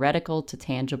from theoretical to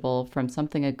tangible, from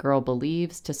something a girl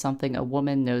believes to something a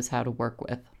woman knows how to work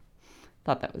with."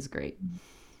 Thought that was great.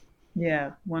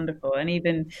 Yeah, wonderful. And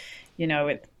even,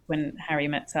 when Harry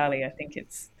met Sally, I think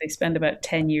they spend about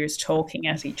 10 years talking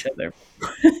at each other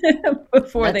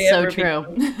before they ever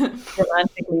become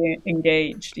romantically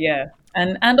engaged. Yeah.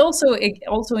 And also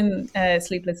in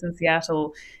Sleepless in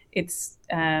Seattle, it's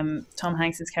Tom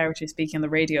Hanks's character speaking on the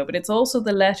radio, but it's also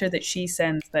the letter that she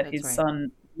sends that his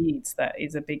son reads that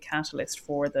is a big catalyst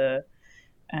for the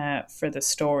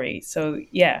story. So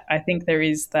yeah, I think there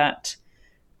is that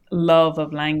love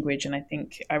of language, and I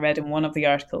think I read in one of the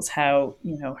articles how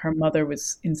her mother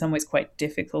was in some ways quite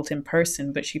difficult in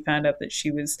person, but she found out that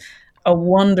she was a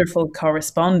wonderful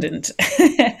correspondent.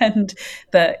 And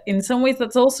that in some ways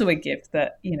that's also a gift,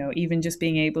 that, you know, even just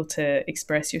being able to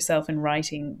express yourself in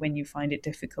writing when you find it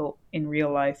difficult in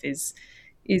real life is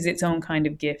its own kind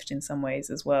of gift in some ways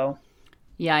as well.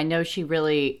 Yeah, I know she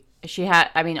had,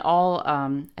 I mean, all,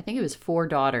 I think it was four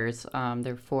daughters.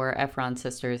 They're four Efron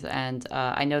sisters. And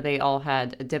I know they all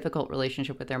had a difficult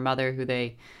relationship with their mother, who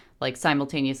they like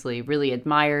simultaneously really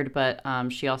admired, but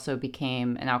she also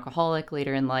became an alcoholic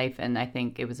later in life. And I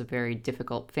think it was a very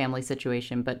difficult family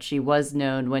situation. But she was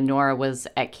known when Nora was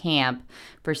at camp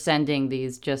for sending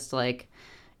these just like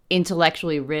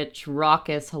intellectually rich,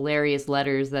 raucous, hilarious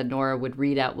letters that Nora would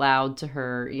read out loud to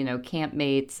her, you know,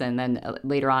 campmates, and then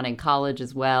later on in college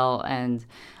as well. And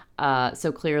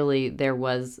so clearly there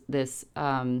was this,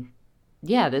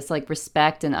 this like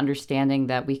respect and understanding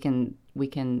that we can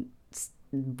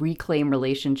reclaim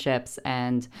relationships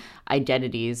and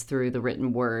identities through the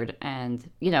written word. And,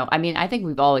 you know, I mean, I think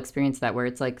we've all experienced that, where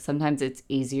it's like sometimes it's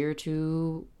easier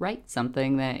to write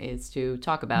something than it is to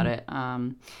talk about it.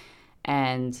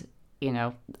 And, you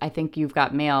know, I think You've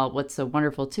Got Mail, what's so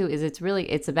wonderful too is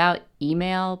it's about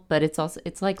email, but it's also,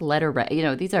 it's like you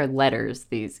know, these are letters,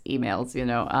 these emails, you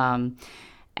know,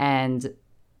 and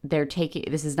they're taking,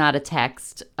 this is not a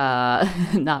text,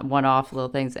 not one-off little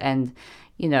things. And,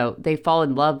 you know, they fall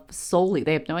in love solely.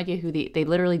 They have no idea who they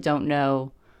literally don't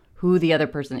know who the other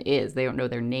person is. They don't know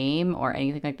their name or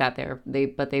anything like that.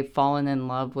 But they've fallen in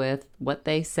love with what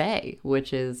they say,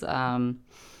 which is,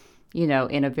 you know,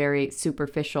 in a very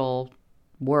superficial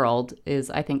world, is,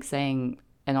 I think, saying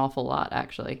an awful lot,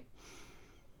 actually.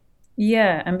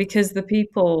 Yeah, and because the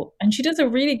people, and she does a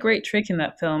really great trick in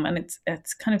that film, and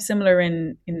it's kind of similar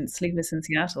in Sleepless in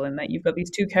Seattle, in that you've got these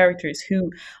two characters who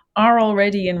are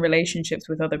already in relationships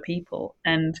with other people,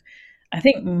 and I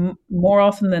think more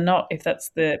often than not, if that's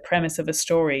the premise of a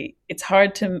story, it's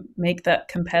hard to make that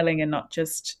compelling and not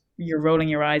just you're rolling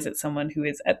your eyes at someone who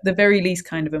is at the very least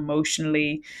kind of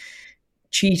emotionally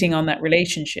cheating on that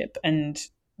relationship. And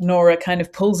Nora kind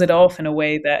of pulls it off in a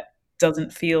way that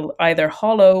doesn't feel either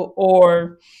hollow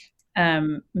or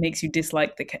makes you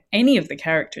dislike any of the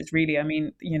characters, really. I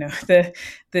mean, you know,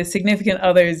 the significant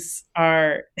others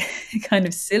are kind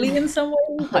of silly in some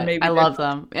ways. I love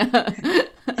them.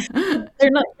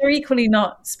 They're equally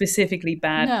not specifically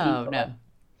bad people. No.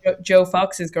 Joe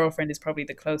Fox's girlfriend is probably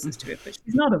the closest to it, but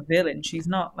she's not a villain. She's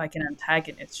not like an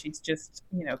antagonist. She's just,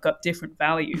 you know, got different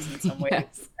values in some ways.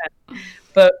 Yes.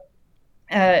 But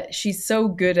she's so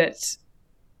good at,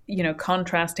 you know,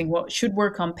 contrasting what should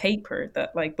work on paper,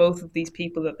 that like both of these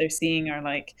people that they're seeing are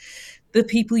like the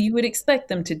people you would expect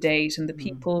them to date and the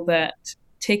people that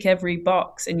tick every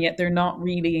box, and yet they're not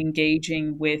really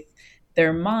engaging with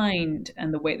their mind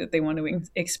and the way that they want to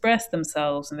express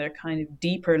themselves and their kind of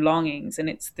deeper longings. And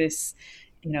it's this,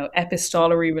 you know,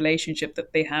 epistolary relationship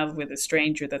that they have with a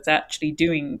stranger that's actually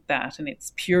doing that. And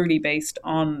it's purely based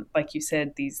on, like you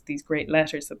said, these great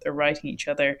letters that they're writing each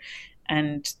other.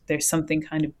 And there's something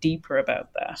kind of deeper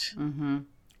about that. Mm-hmm.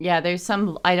 Yeah, there's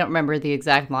some, I don't remember the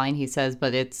exact line he says,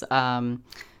 but it's Tom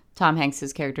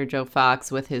Hanks's character, Joe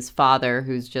Fox, with his father,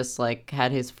 who's just like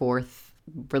had his fourth,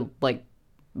 like,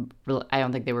 I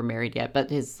don't think they were married yet, but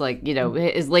his, like, you know,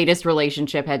 his latest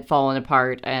relationship had fallen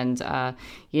apart. And,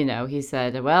 you know, he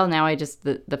said, well, now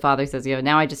the father says, you know,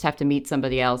 now I just have to meet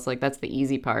somebody else. Like, that's the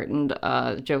easy part. And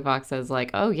Joe Fox says,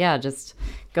 like, oh, yeah, just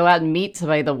go out and meet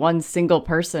somebody, the one single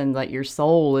person that your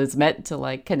soul is meant to,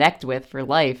 like, connect with for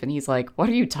life. And he's like, what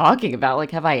are you talking about?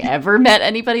 Like, have I ever met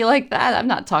anybody like that? I'm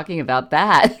not talking about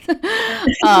that.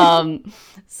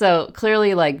 So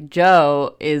clearly, like,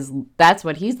 Joe that's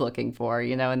what he's looking for,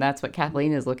 you know, and that's what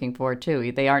Kathleen is looking for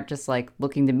too. They aren't just like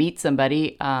looking to meet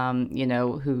somebody, you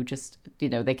know, who just, you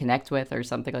know, they connect with or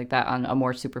something like that on a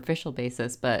more superficial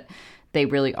basis, but they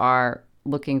really are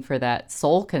looking for that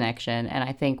soul connection. And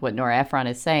I think what Nora Ephron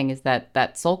is saying is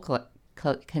that soul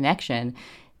connection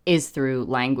is through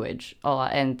language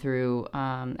and through,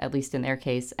 at least in their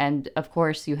case. And of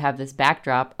course, you have this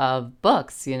backdrop of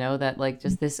books, you know, that like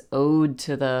just this ode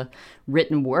to the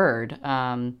written word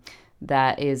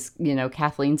that is, you know,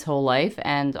 Kathleen's whole life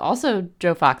and also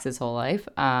Joe Fox's whole life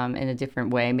in a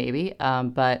different way, maybe.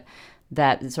 But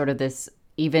that sort of this,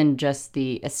 even just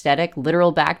the aesthetic,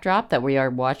 literal backdrop that we are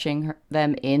watching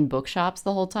them in bookshops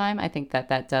the whole time. I think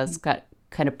that does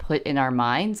kind of put in our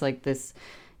minds like this,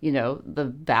 you know, the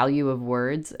value of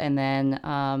words, and then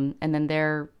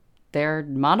they're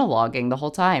monologuing the whole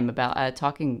time about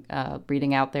talking,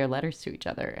 reading out their letters to each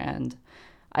other, and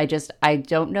I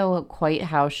don't know quite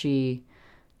how she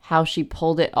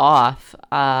pulled it off,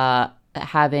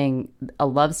 having a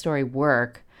love story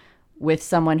work with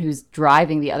someone who's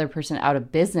driving the other person out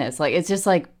of business. Like, it's just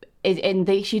like,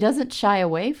 she doesn't shy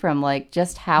away from like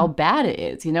just how bad it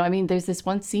is. You know, I mean, there's this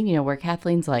one scene, you know, where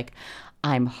Kathleen's like,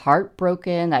 I'm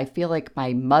heartbroken. I feel like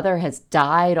my mother has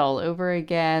died all over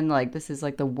again. Like, this is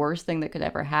like the worst thing that could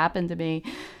ever happen to me.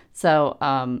 So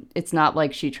it's not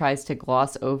like she tries to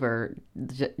gloss over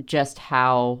just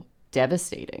how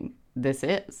devastating this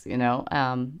is, you know,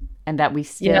 and that we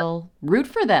still root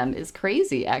for them is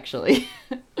crazy, actually.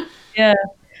 Yeah,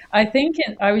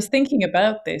 I was thinking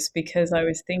about this because I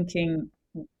was thinking,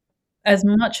 as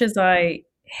much as I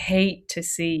hate to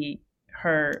see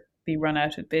her be run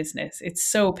out of business, it's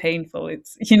so painful.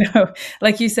 It's, you know,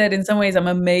 like you said, in some ways, I'm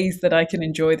amazed that I can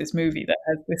enjoy this movie that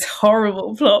has this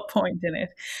horrible plot point in it.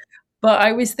 But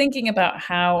I was thinking about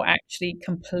how actually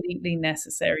completely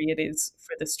necessary it is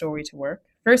for the story to work.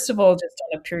 First of all, just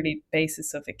on a purely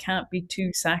basis of it can't be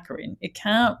too saccharine. It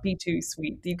can't be too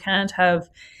sweet. You can't have,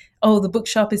 oh, the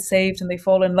bookshop is saved and they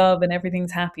fall in love and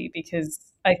everything's happy. Because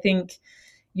I think,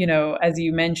 you know, as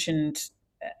you mentioned,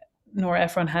 Nora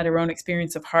Ephron had her own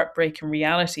experience of heartbreak and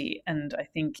reality. And I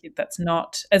think that's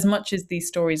not, as much as these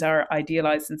stories are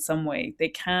idealized in some way, they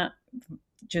can't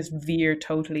just veer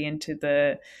totally into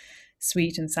the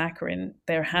sweet and saccharine.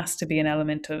 There has to be an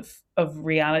element of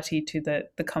reality to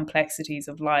the complexities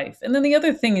of life. And then the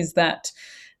other thing is that,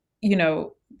 you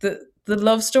know, the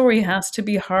love story has to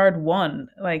be hard won.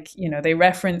 Like, you know, they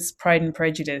reference Pride and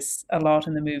Prejudice a lot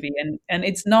in the movie, and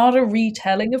it's not a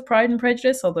retelling of Pride and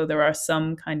Prejudice, although there are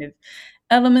some kind of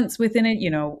elements within it.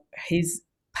 You know, his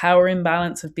power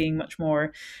imbalance of being much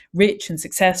more rich and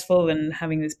successful and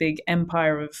having this big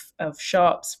empire of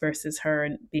shops versus her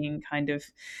and being kind of,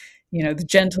 you know, the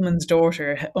gentleman's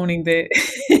daughter owning the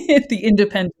the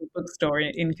independent bookstore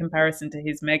in comparison to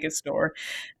his mega store.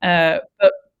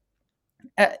 But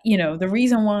you know, the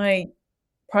reason why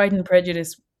Pride and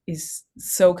Prejudice is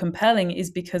so compelling is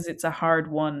because it's a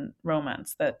hard-won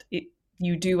romance that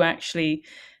you do actually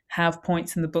have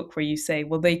points in the book where you say,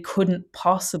 well, they couldn't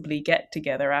possibly get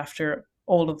together after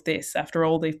all of this, after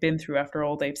all they've been through, after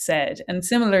all they've said. And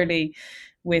similarly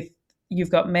with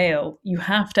You've Got Mail, you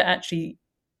have to actually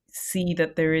see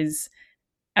that there is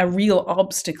a real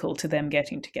obstacle to them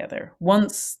getting together.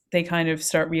 Once they kind of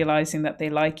start realizing that they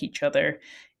like each other,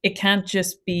 it can't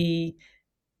just be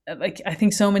like, I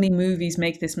think so many movies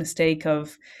make this mistake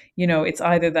of, you know, it's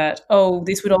either that, oh,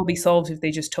 this would all be solved if they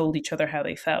just told each other how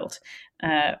they felt,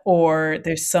 or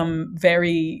there's some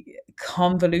very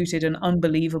convoluted and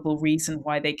unbelievable reason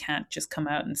why they can't just come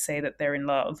out and say that they're in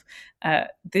love.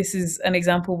 This is an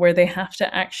example where they have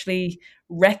to actually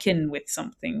reckon with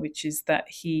something, which is that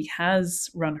he has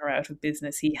run her out of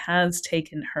business. He has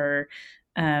taken her,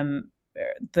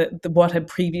 the what had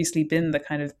previously been the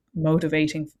kind of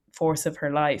motivating force of her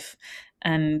life.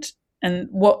 And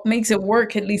what makes it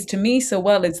work, at least to me, so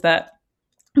well is that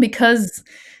because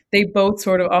they both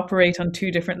sort of operate on two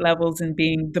different levels in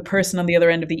being the person on the other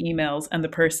end of the emails and the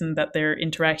person that they're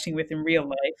interacting with in real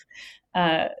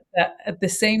life, that at the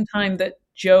same time that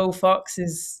Joe Fox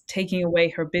is taking away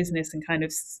her business and kind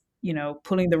of, you know,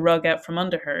 pulling the rug out from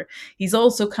under her, he's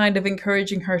also kind of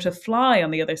encouraging her to fly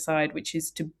on the other side, which is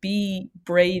to be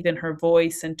brave in her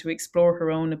voice and to explore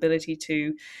her own ability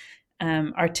to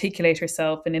articulate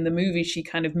herself. And in the movie, she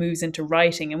kind of moves into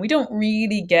writing, and we don't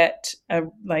really get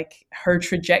like her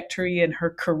trajectory and her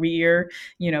career.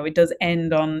 You know, it does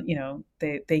end on, you know,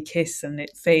 they kiss and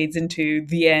it fades into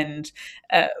the end.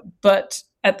 But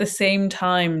at the same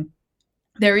time,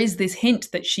 there is this hint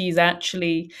that she's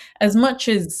actually, as much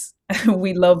as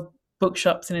we love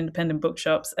bookshops and independent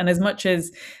bookshops, and as much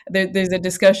as there's a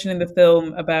discussion in the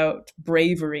film about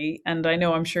bravery, and I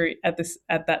know, I'm sure at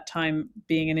that time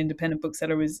being an independent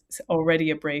bookseller was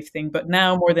already a brave thing, but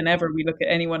now more than ever we look at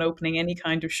anyone opening any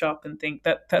kind of shop and think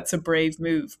that that's a brave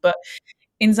move. But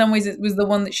in some ways it was the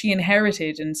one that she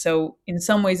inherited, and so in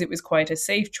some ways it was quite a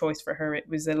safe choice for her. It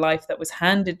was a life that was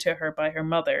handed to her by her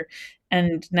mother,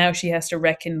 and now she has to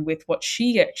reckon with what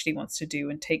she actually wants to do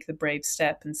and take the brave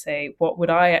step and say, what would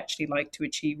I actually like to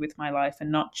achieve with my life,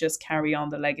 and not just carry on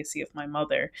the legacy of my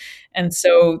mother. And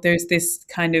so there's this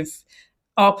kind of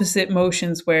opposite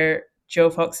motions where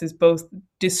Joe Fox is both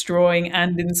destroying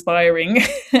and inspiring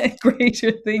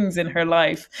greater things in her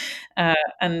life.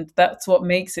 And that's what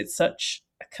makes it such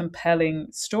a compelling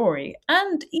story.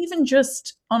 And even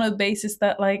just on a basis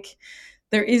that, like,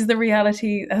 there is the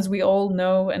reality, as we all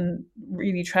know and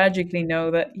really tragically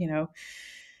know, that, you know,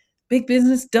 big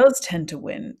business does tend to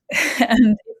win.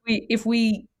 And if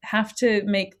we have to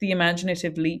make the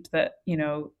imaginative leap that,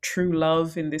 true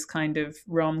love in this kind of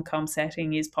rom-com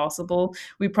setting is possible,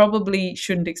 we probably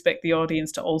shouldn't expect the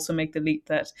audience to also make the leap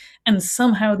that, and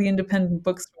somehow the independent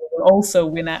bookstore will also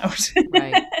win out.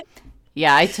 Right.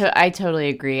 Yeah, I totally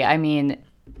agree. I mean,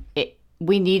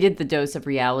 we needed the dose of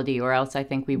reality, or else I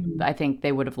think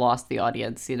they would have lost the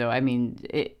audience. I mean,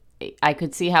 I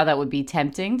could see how that would be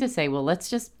tempting to say, well, let's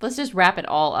just wrap it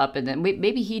all up, and then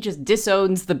maybe he just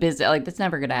disowns the business. Like, that's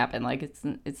never gonna happen. Like,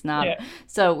 it's not. Yeah.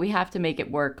 So we have to make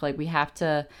it work. Like, we have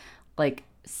to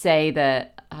say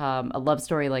that a love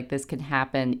story like this can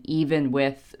happen even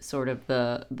with sort of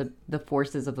the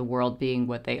forces of the world being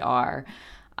what they are.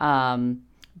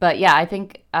 But yeah, I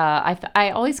think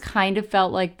I always kind of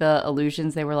felt like the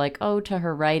allusions they were like, oh, to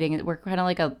her writing, were kind of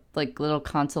like a little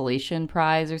consolation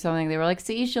prize or something. They were like,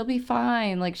 see, she'll be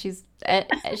fine. Like, she's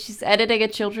editing a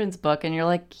children's book, and you're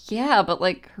like, yeah, but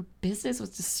like her business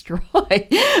was destroyed.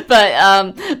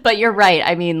 But you're right.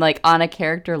 I mean, like, on a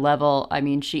character level, I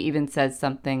mean, she even says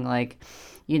something like,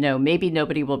 maybe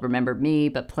nobody will remember me,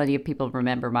 but plenty of people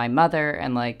remember my mother,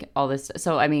 and like all this.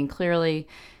 So I mean, clearly,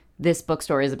 this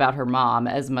bookstore is about her mom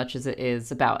as much as it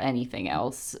is about anything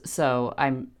else. So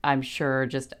I'm sure,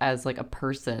 just as like a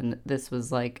person, this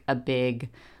was like a big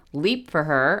leap for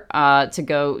her to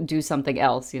go do something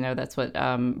else. That's what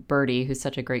Birdie, who's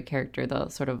such a great character, the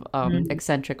sort of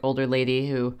eccentric older lady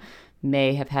who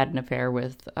may have had an affair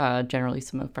with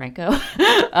Generalissimo Franco,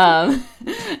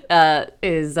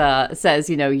 says,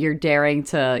 you're daring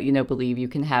to, believe you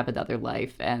can have another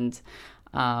life. And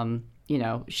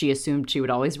she assumed she would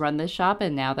always run this shop,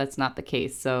 and now that's not the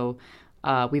case. So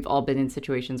we've all been in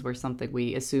situations where something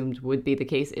we assumed would be the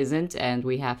case isn't, and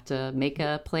we have to make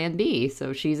a plan B.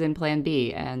 So she's in plan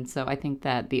B. And so I think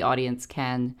that the audience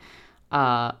can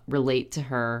relate to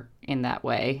her in that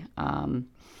way.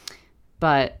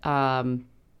 But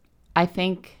I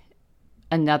think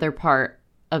another part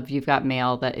of You've Got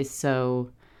Mail that is so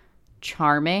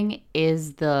charming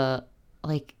is the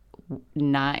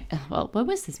what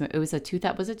was this movie? It was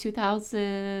was it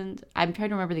 2000? I'm trying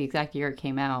to remember the exact year it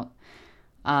came out.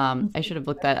 I should have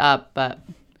looked that up, but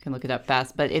I can look it up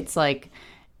fast. But it's like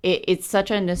it's such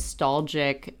a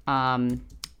nostalgic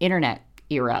internet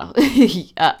era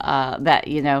that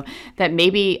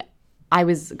maybe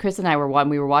Chris and I were, when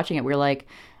we were watching it, we were like,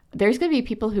 there's going to be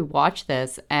people who watch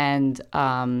this and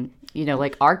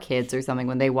like our kids or something,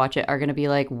 when they watch it, are going to be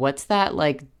like, what's that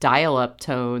like dial-up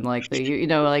tone, like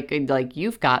like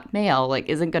You've Got Mail, like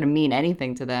isn't going to mean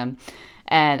anything to them.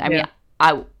 And I mean,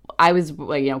 I was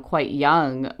quite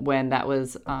young when that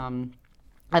was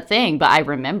a thing, but I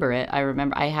remember it.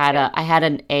 I had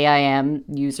an AIM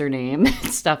username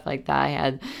and stuff like that. I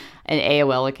had an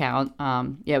AOL account.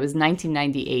 It was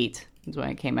 1998 is when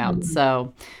it came out. Mm-hmm.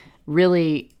 So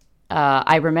really,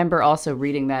 I remember also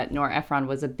reading that Nora Ephron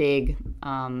was a big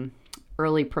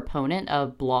early proponent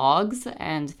of blogs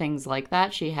and things like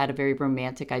that. She had a very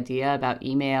romantic idea about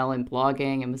email and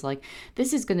blogging, and was like,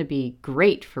 this is going to be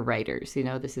great for writers.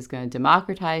 This is going to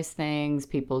democratize things.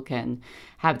 People can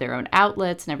have their own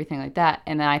outlets and everything like that.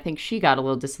 And then I think she got a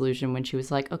little disillusioned when she was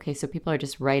like, okay, so people are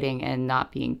just writing and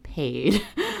not being paid.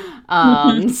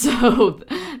 So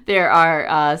there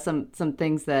are some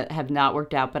things that have not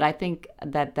worked out, but I think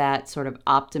that sort of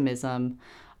optimism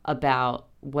about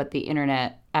what the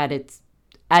internet at its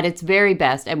very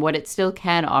best, and what it still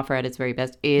can offer at its very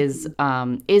best, is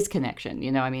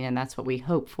connection. I mean, and that's what we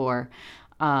hope for.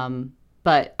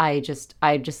 But I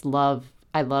love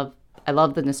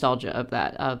the nostalgia of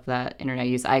that internet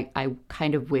use. I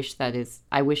kind of wish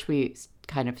I wish we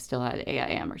kind of still had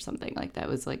AIM or something like that. It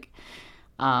was like,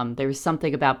 there was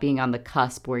something about being on the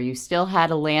cusp where you still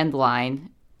had a landline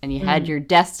and you had your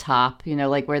desktop,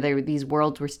 like where these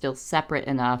worlds were still separate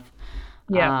enough.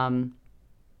 Yeah.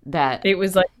 That it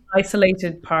was like an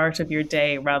isolated part of your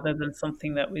day rather than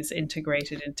something that was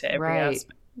integrated into every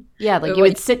aspect. Yeah, like you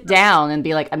would sit down and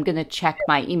be like, I'm going to check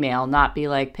my email, not be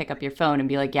like, pick up your phone and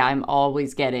be like, yeah, I'm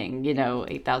always getting,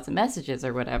 8,000 messages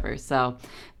or whatever. So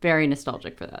very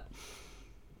nostalgic for that.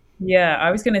 Yeah, I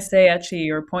was going to say, actually,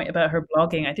 your point about her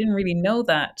blogging, I didn't really know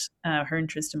that, her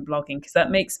interest in blogging, because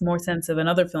that makes more sense of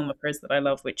another film of hers that I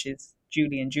love, which is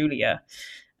Julie and Julia,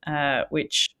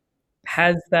 which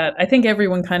has that. I think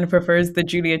everyone kind of prefers the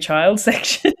Julia Child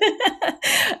section,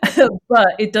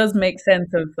 but it does make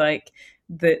sense of like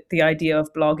the idea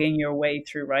of blogging your way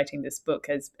through writing this book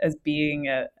as being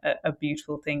a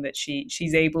beautiful thing, that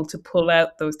she's able to pull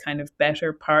out those kind of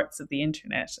better parts of the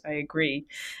internet. I agree.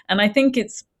 And I think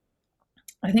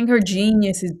her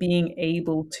genius is being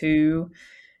able to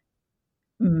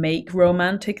make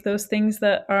romantic those things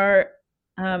that are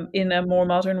in a more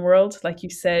modern world. Like you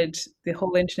said, the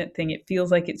whole internet thing, it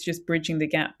feels like it's just bridging the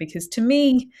gap. Because to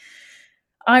me,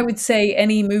 I would say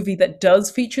any movie that does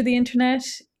feature the internet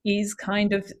is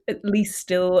kind of at least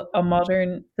still a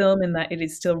modern film in that it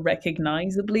is still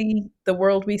recognizably the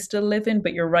world we still live in.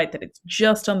 But you're right that it's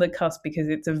just on the cusp because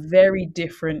it's a very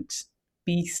different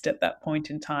beast at that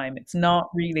point in time. It's not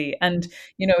really. And,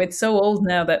 it's so old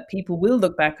now that people will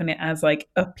look back on it as like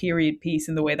a period piece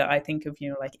in the way that I think of,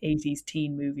 like 80s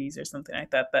teen movies or something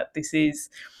like that, that this is,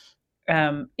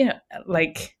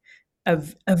 like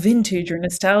a vintage or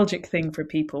nostalgic thing for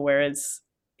people. Whereas,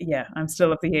 yeah, I'm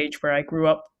still of the age where I grew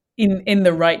up in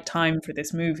the right time for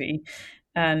this movie.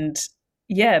 And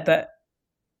yeah, that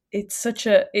it's such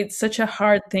a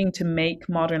hard thing to make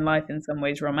modern life in some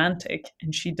ways romantic,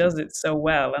 and she does it so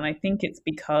well. And I think it's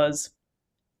because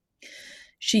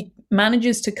she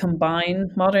manages to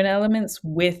combine modern elements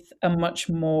with a much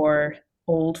more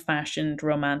old-fashioned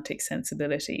romantic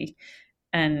sensibility,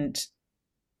 and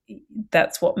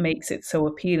that's what makes it so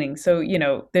appealing. So,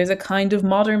 there's a kind of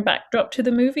modern backdrop to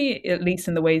the movie, at least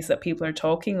in the ways that people are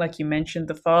talking. Like you mentioned,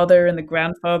 the father and the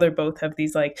grandfather both have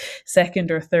these like second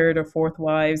or third or fourth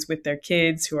wives with their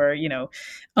kids who are,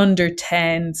 under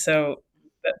 10. So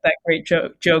that great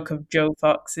joke of Joe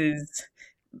Fox's,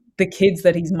 the kids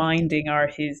that he's minding are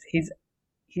his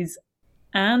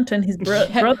aunt and his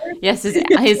brother. Yes,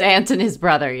 his aunt and his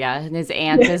brother. Yeah, and his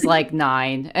aunt is like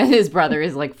 9, and his brother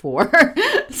is like 4.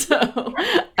 So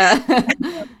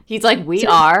he's like, we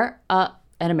are an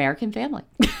American family.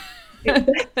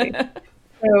 Exactly.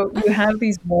 So you have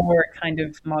these more kind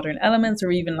of modern elements,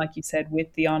 or even like you said,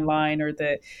 with the online or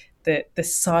the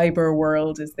cyber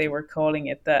world, as they were calling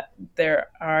it, that there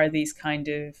are these kind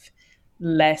of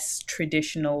less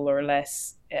traditional or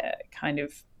less kind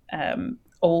of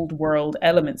old world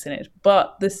elements in it,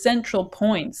 but the central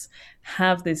points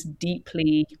have this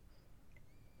deeply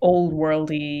old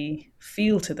worldy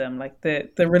feel to them. Like the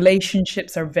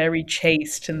relationships are very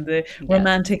chaste, and the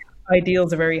romantic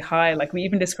ideals are very high. Like we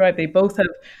even described, they both have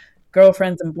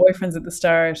girlfriends and boyfriends at the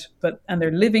start, and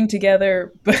they're living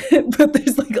together, but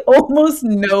there's like almost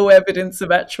no evidence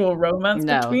of actual romance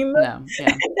between them. No,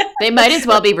 yeah. They might as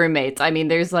well be roommates. I mean,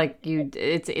 there's like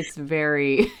it's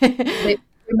very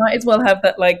We might as well have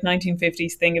that like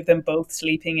 1950s thing of them both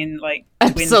sleeping in like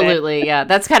absolutely twin beds. Yeah,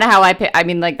 that's kind of how I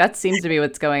mean, like that seems to be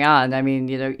what's going on. I mean,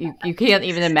 you can't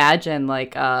even imagine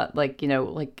like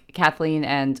Kathleen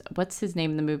and what's his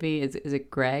name in the movie, is it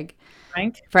Greg?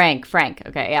 Frank.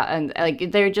 Okay, yeah, and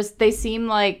like they seem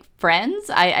like friends.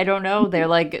 I don't know. They're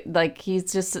like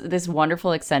he's just this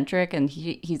wonderful eccentric, and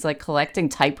he's like collecting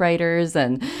typewriters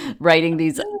and writing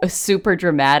these super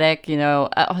dramatic. There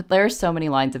are so many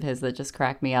lines of his that just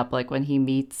crack me up. Like when he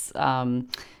meets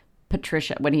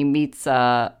Patricia, when he meets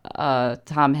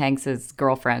Tom Hanks's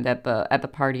girlfriend at the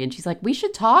party, and she's like, we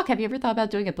should talk, have you ever thought about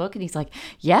doing a book? And he's like,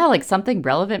 yeah, like something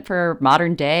relevant for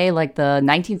modern day, like the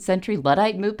 19th century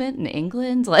Luddite movement in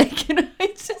England. Like,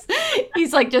 it's just,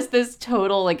 he's like just this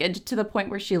total, like, to the point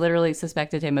where she literally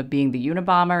suspected him of being the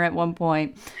Unabomber at one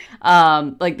point.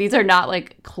 Like these are not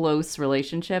like close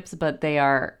relationships, but they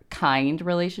are kind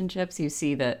relationships. You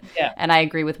see that. Yeah. And I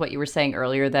agree with what you were saying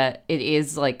earlier, that it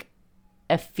is like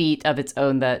a feat of its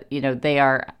own, that they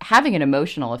are having an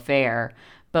emotional affair,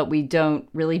 but we don't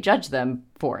really judge them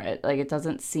for it. Like it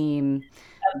doesn't seem,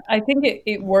 I think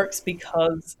it works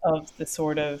because of the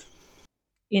sort of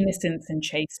innocence and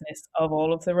chasteness of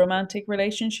all of the romantic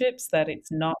relationships, that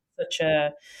it's not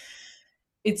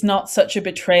such a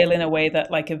betrayal in a way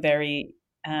that like a very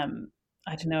I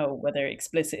don't know whether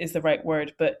explicit is the right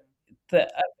word, but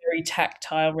that a very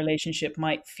tactile relationship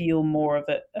might feel more of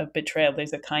a betrayal.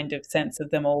 There's a kind of sense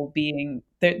of them all being,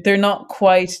 they're not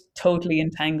quite totally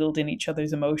entangled in each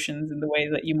other's emotions in the way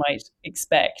that you might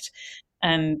expect.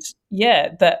 And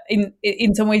yeah, that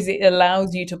in some ways it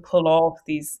allows you to pull off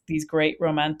these great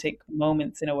romantic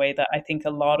moments in a way that I think a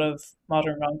lot of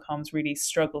modern rom-coms really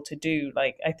struggle to do.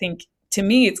 Like I think to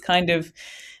me it's kind of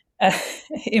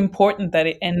important that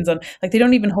it ends on, like, they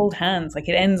don't even hold hands, like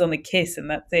it ends on a kiss and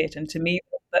that's it. And to me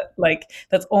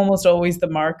that's almost always the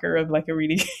marker of like a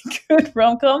really good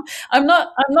rom-com. I'm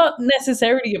not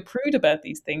necessarily a prude about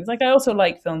these things. Like I also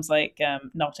like films like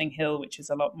Notting Hill, which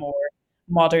is a lot more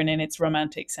modern in its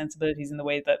romantic sensibilities in the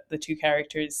way that the two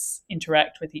characters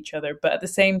interact with each other. But at the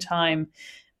same time,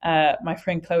 my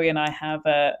friend Chloe and I have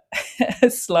a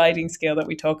sliding scale that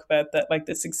we talk about, that like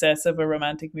the success of a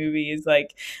romantic movie is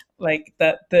like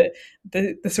that the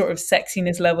sort of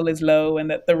sexiness level is low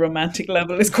and that the romantic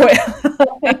level is quite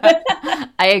high.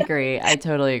 I agree. I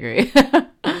totally agree.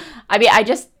 I mean,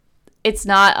 it's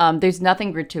not there's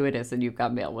nothing gratuitous in You've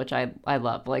Got Mail, which I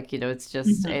love. Like, it's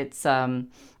just it's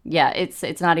yeah,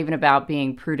 it's not even about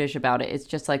being prudish about it. It's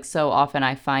just like so often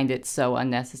I find it so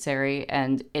unnecessary,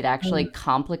 and it actually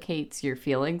complicates your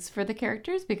feelings for the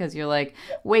characters, because you're like,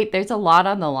 wait, there's a lot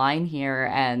on the line here,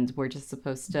 and we're just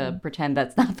supposed to pretend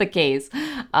that's not the case.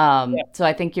 So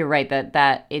I think you're right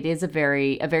that it is a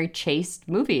very chaste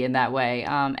movie in that way.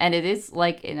 And it is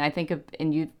like, and I think of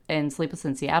in Sleepless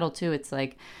in Seattle too, it's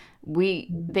like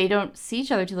they don't see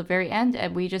each other till the very end,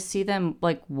 and we just see them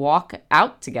like walk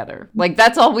out together. Like,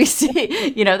 that's all we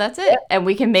see, that's it. And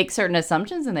we can make certain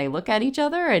assumptions, and they look at each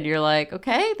other, and you're like,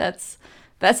 okay, that's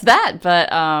that. But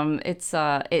it's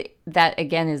that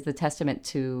again is the testament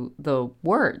to the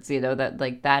words, that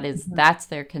like that's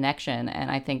their connection.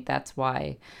 And I think that's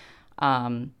why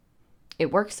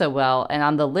it works so well. And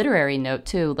on the literary note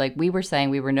too, like we were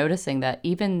saying, we were noticing that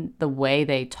even the way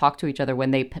they talk to each other when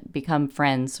they become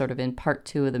friends, sort of in part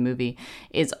 2 of the movie,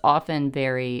 is often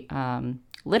very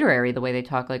literary. The way they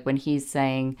talk, like when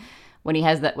Tom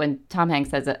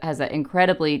Hanks has that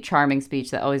incredibly charming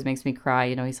speech that always makes me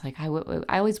cry. He's like,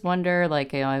 I always wonder,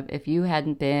 like, if you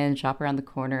hadn't been Shop Around the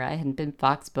Corner, I hadn't been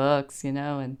Fox Books,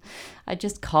 and I'd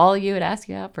just call you and ask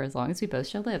you out for as long as we both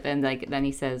shall live. And like then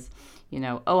he says,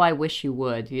 oh, I wish you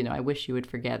would, I wish you would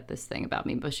forget this thing about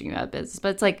me pushing you out of business.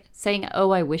 But it's like saying,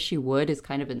 oh, I wish you would is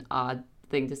kind of an odd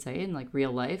thing to say in like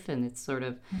real life. And it's sort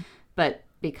of, but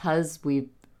because we've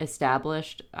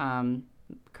established,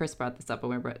 Chris brought this up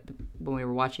when we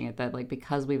were watching it, that like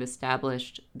because we've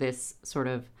established this sort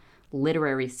of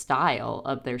literary style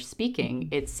of their speaking,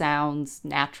 it sounds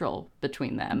natural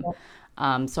between them.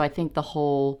 So I think the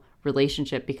whole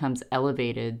relationship becomes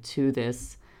elevated to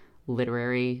this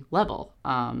literary level,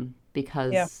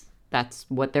 because that's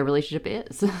what their relationship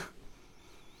is.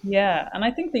 Yeah, and I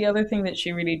think the other thing that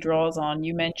she really draws on,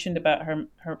 you mentioned about her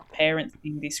parents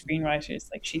being these screenwriters,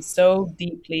 like she's so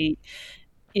deeply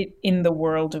in the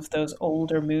world of those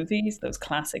older movies, those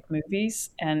classic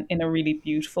movies, and in a really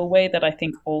beautiful way that I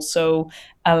think also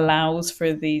allows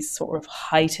for these sort of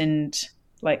heightened,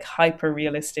 like hyper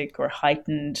realistic or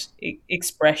heightened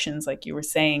expressions, like you were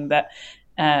saying, that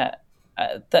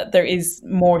there is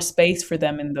more space for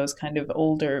them in those kind of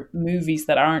older movies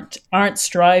that aren't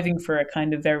striving for a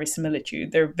kind of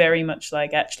verisimilitude. They're very much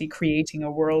like actually creating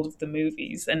a world of the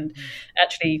movies. And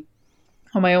actually,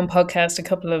 on my own podcast,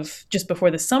 just before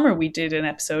the summer, we did an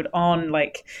episode on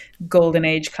like golden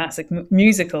age classic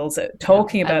musicals,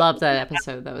 talking about. I love that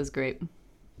episode. That was great.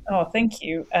 Oh, thank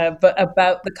you. But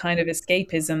about the kind of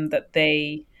escapism that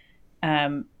they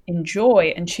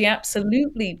enjoy, and she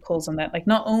absolutely pulls on that. Like,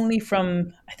 not only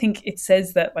from, I think it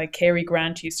says that like Cary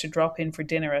Grant used to drop in for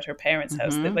dinner at her parents'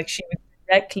 house, that like she was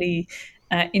directly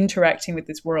interacting with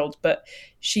this world, but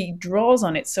she draws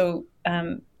on it. So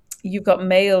You've Got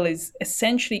Mail is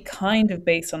essentially kind of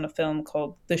based on a film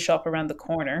called The Shop Around the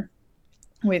Corner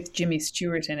with Jimmy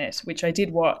Stewart in it, which I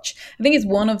did watch. I think it's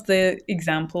one of the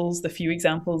few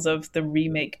examples of the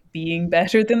remake being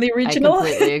better than the original.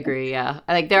 I completely agree, yeah.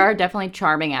 Like, there are definitely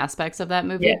charming aspects of that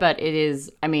movie, but it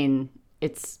is, I mean,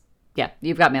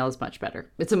 You've Got Mail is much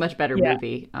better. It's a much better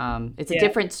movie. It's a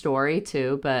different story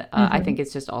too, but I think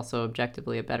it's just also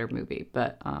objectively a better movie.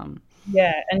 But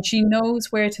and she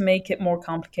knows where to make it more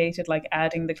complicated, like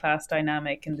adding the class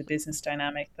dynamic and the business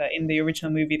dynamic. That in the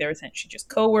original movie, they're essentially just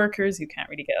co-workers who can't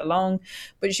really get along.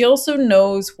 But she also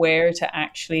knows where to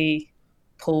actually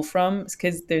pull from,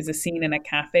 because there's a scene in a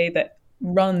cafe that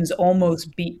runs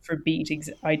almost beat for beat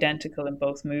identical in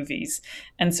both movies,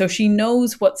 and so she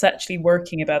knows what's actually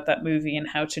working about that movie and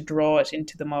how to draw it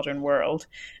into the modern world.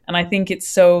 And I think it's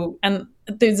so, and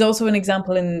there's also an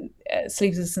example in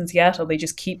Sleepless in Seattle. They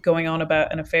just keep going on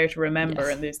about An Affair to Remember,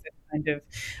 and there's this kind of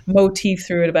motif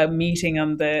through it about meeting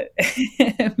on the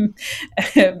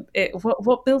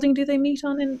what building do they meet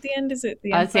on in the end? Is it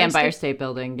the Empire State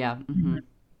Building?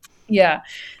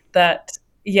 That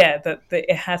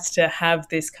it has to have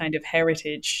this kind of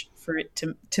heritage for it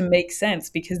to make sense,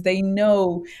 because they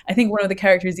know, I think one of the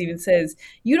characters even says,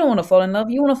 you don't want to fall in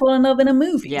love, you want to fall in love in a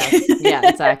movie. Yeah,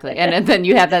 exactly. And then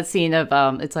you have that scene of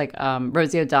it's like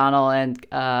Rosie O'Donnell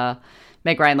and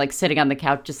Meg Ryan like sitting on the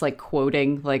couch just like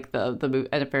quoting like the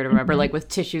An Affair to Remember, like with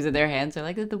tissues in their hands. They're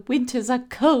like, the winters are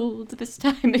cold this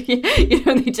time.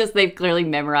 They've clearly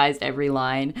memorized every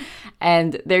line.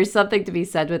 And there's something to be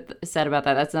said about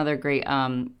that. That's another great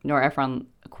Nora Ephron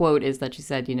quote, is that she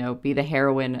said, be the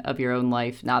heroine of your own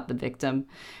life, not the victim.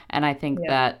 And I think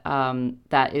that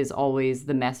that is always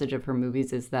the message of her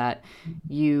movies, is that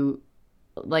you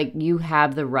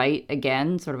have the right,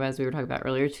 again, sort of as we were talking about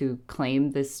earlier, to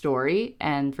claim this story,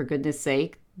 and for goodness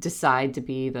sake, decide to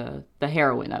be the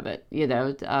heroine of it.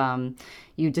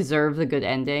 You deserve the good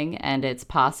ending, and it's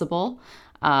possible.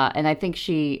 And I think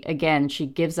she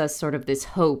gives us sort of this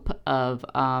hope of,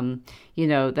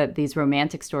 that these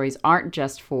romantic stories aren't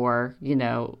just for,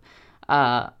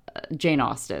 Jane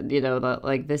Austen,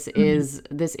 this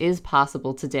is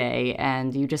possible today,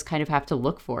 and you just kind of have to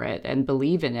look for it and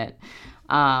believe in it.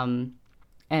 And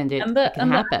it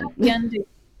can happen.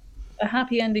 A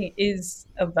happy ending is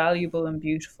a valuable and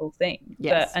beautiful thing.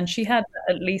 Yes. And she had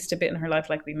at least a bit in her life,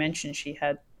 like we mentioned, she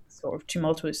had sort of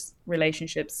tumultuous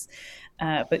relationships,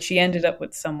 but she ended up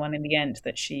with someone in the end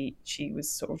that she was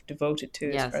sort of devoted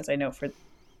to, as far as I know, for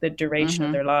the duration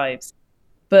of their lives.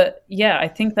 But yeah, I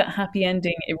think that happy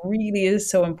ending, it really is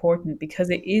so important,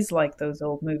 because it is like those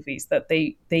old movies, that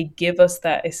they give us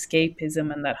that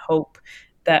escapism and that hope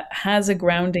that has a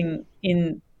grounding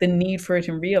in the need for it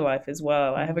in real life as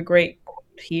well. I have a great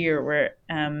quote here where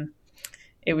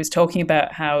it was talking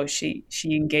about how she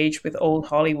engaged with old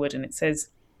Hollywood, and it says,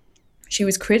 "She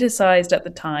was criticized at the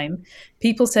time.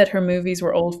 People said her movies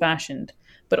were old-fashioned,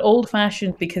 but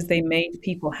old-fashioned because they made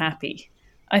people happy.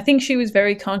 I think she was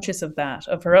very conscious of that,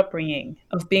 of her upbringing,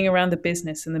 of being around the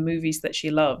business and the movies that she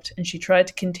loved, and she tried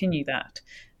to continue that.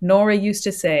 Nora used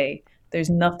to say, there's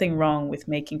nothing wrong with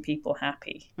making people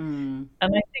happy." And I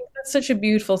think that's such a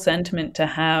beautiful sentiment to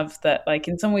have, that like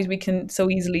in some ways we can so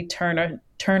easily turn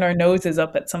our noses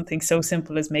up at something so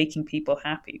simple as making people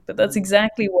happy. But that's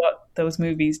exactly what those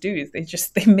movies do, is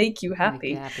they make you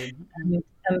happy. And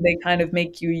they kind of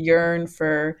make you yearn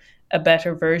for a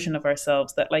better version of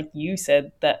ourselves, that, like you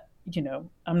said, that,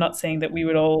 I'm not saying that we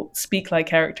would all speak like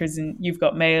characters in You've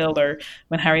Got Mail or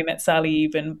When Harry Met Sally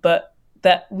even, but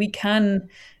that we can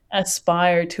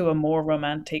aspire to a more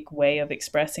romantic way of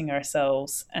expressing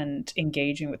ourselves and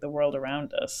engaging with the world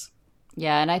around us.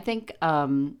 Yeah, and I think,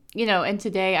 and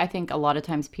today I think a lot of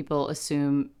times people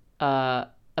assume a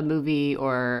movie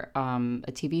or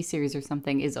a TV series or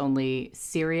something is only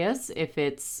serious if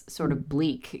it's sort of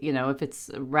bleak, if it's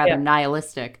rather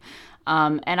nihilistic.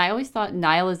 And I always thought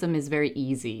nihilism is very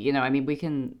easy. We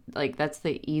can, that's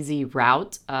the easy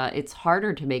route. It's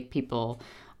harder to make people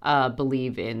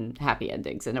believe in happy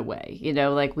endings in a way,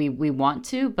 we want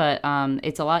to, but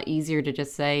it's a lot easier to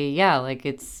just say,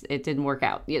 it didn't work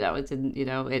out, it didn't,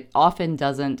 it often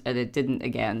doesn't, and it didn't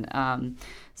again.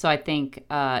 So I think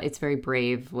it's very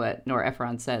brave what Nora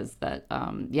Ephron says, that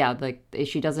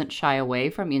she doesn't shy away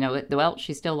from,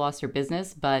 she still lost her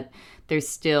business, but there's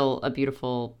still a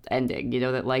beautiful ending,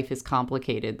 that life is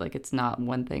complicated, it's not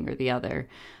one thing or the other.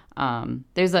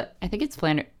 There's I think it's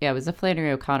it was a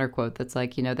Flannery O'Connor quote that's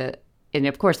that, and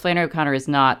of course Flannery O'Connor is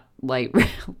not light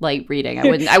reading.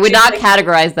 I would not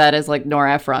categorize that as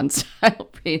Nora Ephron style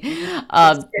reading.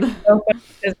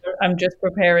 I'm just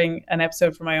preparing an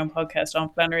episode for my own podcast on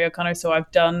Flannery O'Connor, so I've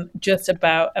done just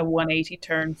about a 180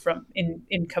 turn from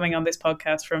in coming on this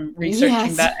podcast from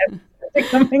researching that episode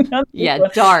coming on.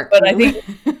 Dark. But I think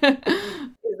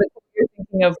you're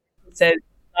thinking of, it says,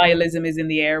 nihilism is in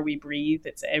the air we breathe.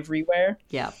 It's everywhere.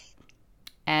 Yeah.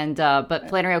 And but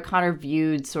Flannery O'Connor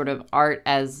viewed sort of art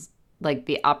as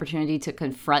the opportunity to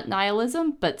confront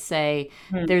nihilism, but say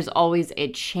there's always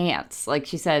a chance. Like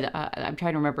she said, I'm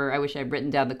trying to remember, I wish I'd written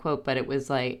down the quote, but it was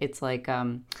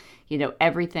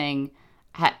everything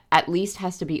at least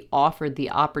has to be offered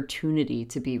the opportunity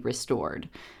to be restored.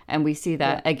 And we see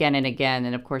that again and again.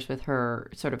 And of course, with her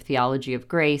sort of theology of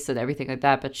grace and everything like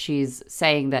that, but she's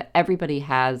saying that everybody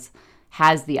has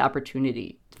the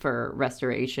opportunity for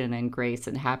restoration and grace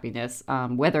and happiness.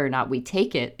 Whether or not we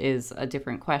take it is a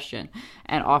different question.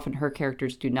 And often her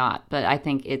characters do not. But I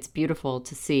think it's beautiful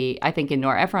to see, I think in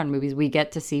Nora Ephron movies, we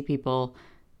get to see people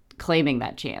claiming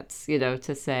that chance,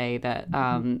 to say that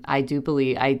I do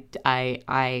believe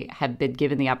I have been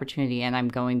given the opportunity, and I'm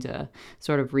going to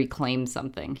sort of reclaim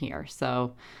something here.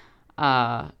 So,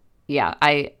 I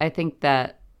think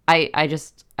that I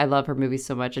love her movies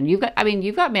so much. And You've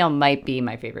Got Mail might be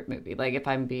my favorite movie.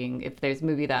 If there's a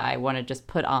movie that I want to just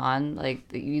put on,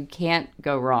 you can't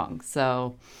go wrong.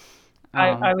 So,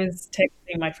 I was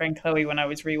texting my friend Chloe when I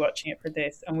was rewatching it for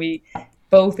this, and we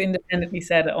both independently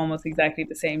said at almost exactly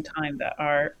the same time that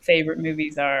our favorite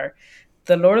movies are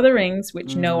The Lord of the Rings,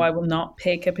 which no, I will not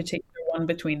pick a particular one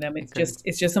between them. It's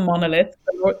just a monolith.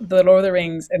 The Lord of the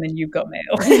Rings, and then You've Got Mail.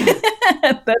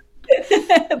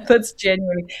 That's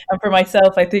genuinely. And for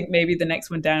myself, I think maybe the next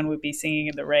one down would be Singing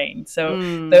in the Rain. So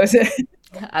those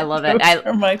I love it. Those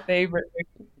are my favorite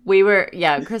movies. We were,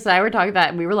 Chris and I were talking about it,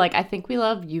 and we were like, I think we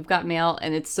love You've Got Mail,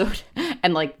 and it's so,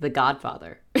 and The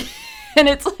Godfather. And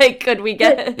it's could we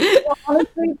get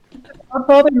honestly, The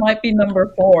Godfather might be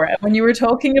number 4. And when you were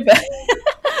talking about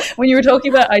when you were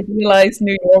talking about idealized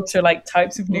New Yorks or like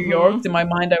types of New Yorks, in my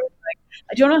mind, I was like,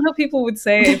 I don't know how people would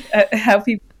say how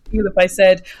people feel if I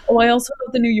said, "Oh, I also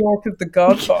love the New York of The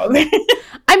Godfather."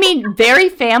 I mean, very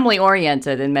family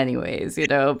oriented in many ways, you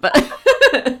know, but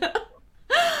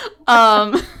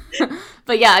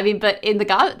but yeah, I mean, but in the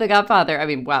Godfather, I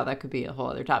mean, wow, that could be a whole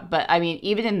other topic. But I mean,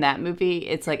 even in that movie,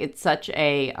 it's like it's such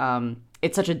a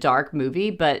dark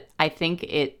movie, but I think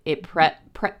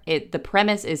the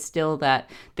premise is still that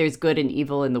there's good and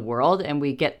evil in the world, and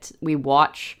we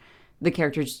watch the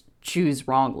characters choose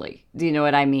wrongly. Do you know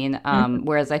what I mean?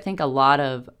 Whereas I think a lot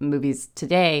of movies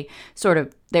today, sort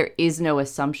of, there is no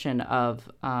assumption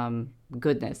of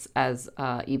goodness as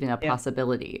even a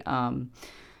possibility.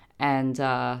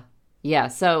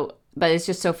 So, but it's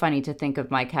just so funny to think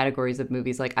of my categories of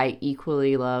movies. Like, I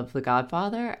equally love The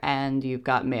Godfather and You've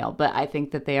Got Mail, but I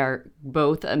think that they are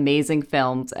both amazing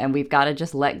films, and we've got to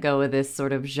just let go of this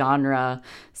sort of genre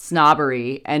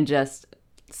snobbery and just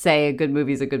say a good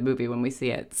movie is a good movie when we see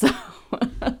it. So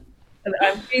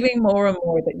I'm feeling more and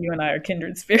more that you and I are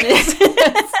kindred spirits.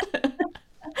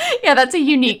 Yeah, that's a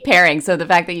unique pairing. So the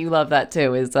fact that you love that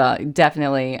too is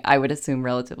definitely, I would assume,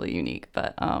 relatively unique.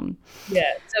 But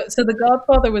yeah, so The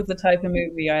Godfather was the type of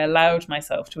movie I allowed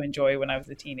myself to enjoy when I was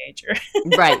a teenager.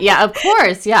 Right. Yeah, of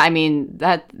course. Yeah, I mean,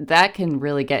 that can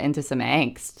really get into some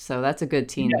angst. So that's a good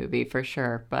teen movie for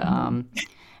sure. But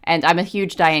and I'm a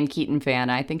huge Diane Keaton fan.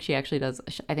 I think she does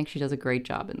a great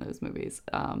job in those movies.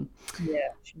 Yeah,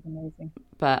 she's amazing.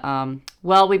 But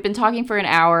well, we've been talking for an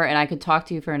hour, and I could talk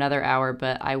to you for another hour,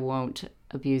 but I won't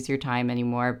abuse your time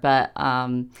anymore. But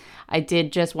I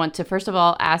did just want to, first of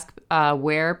all, ask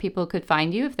where people could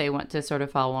find you if they want to sort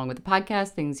of follow along with the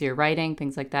podcast, things you're writing,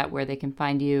 things like that, where they can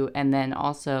find you. And then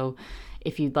also,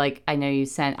 if you'd like, I know you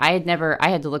sent, I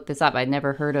had to look this up. I'd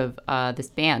never heard of this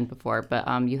band before, but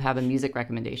you have a music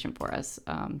recommendation for us.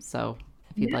 So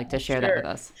if you'd like to share that with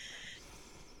us.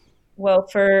 Well,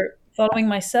 for following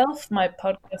myself, my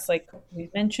podcast, like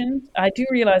we've mentioned, I do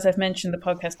realize I've mentioned the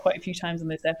podcast quite a few times in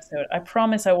this episode. I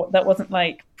promise that wasn't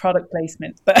like product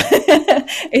placement, but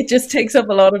it just takes up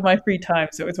a lot of my free time.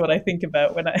 So it's what I think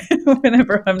about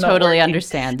whenever I'm not totally working.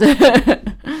 Understand.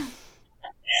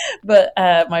 But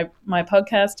my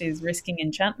podcast is Risking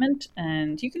Enchantment,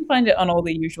 and you can find it on all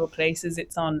the usual places.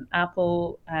 It's on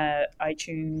Apple,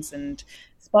 iTunes, and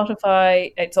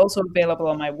Spotify. It's also available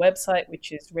on my website,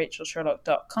 which is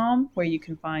rachelsherlock.com, where you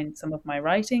can find some of my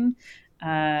writing.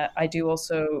 I do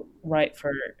also write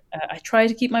for, I try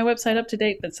to keep my website up to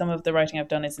date, but some of the writing I've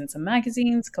done is in some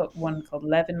magazines, one called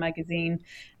Levin Magazine.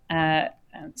 And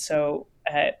so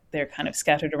they're kind of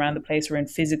scattered around the place or in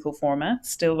physical format.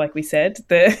 Still, like we said,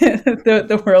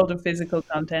 the world of physical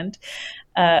content.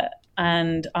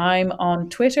 And I'm on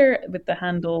Twitter with the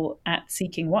handle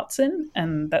 @SeekingWatson,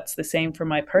 and that's the same for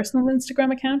my personal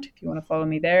Instagram account if you want to follow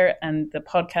me there. And the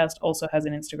podcast also has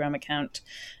an Instagram account,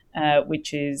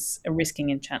 which is a Risking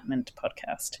Enchantment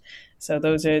podcast. So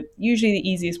those are usually the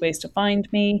easiest ways to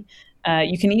find me.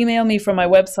 You can email me from my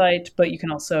website, but you can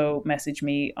also message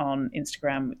me on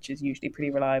Instagram, which is usually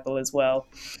pretty reliable as well.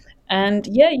 And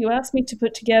yeah, you asked me to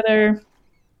put together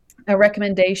a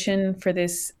recommendation for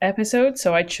this episode.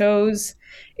 So I chose,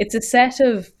 it's a set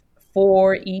of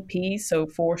 4 EPs, so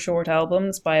 4 short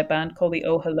albums by a band called the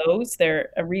Oh Hellos. They're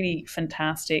a really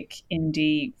fantastic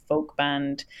indie folk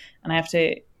band. And I have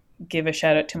to give a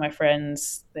shout out to my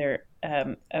friends. They're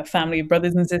a family of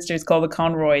brothers and sisters called the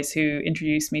Conroys who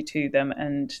introduced me to them,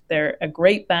 and they're a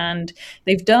great band.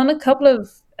 They've done a couple of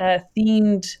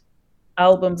themed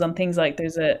albums on things like,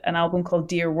 there's an album called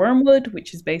Dear Wormwood,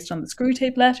 which is based on the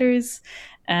Screwtape Letters,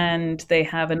 and they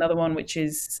have another one which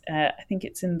is I think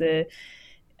it's in the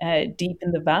Deep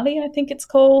in the Valley, I think it's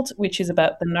called, which is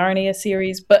about the Narnia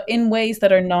series, but in ways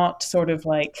that are not sort of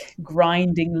like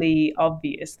grindingly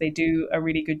obvious. They do a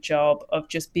really good job of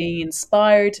just being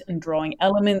inspired and drawing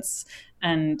elements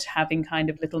and having kind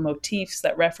of little motifs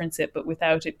that reference it, but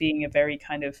without it being a very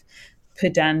kind of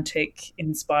pedantic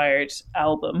inspired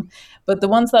album. But the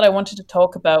ones that I wanted to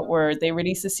talk about were, they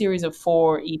released a series of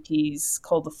 4 EPs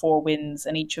called The Four Winds,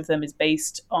 and each of them is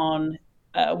based on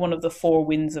one of the 4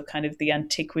 winds of kind of the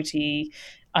antiquity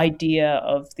idea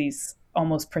of these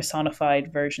almost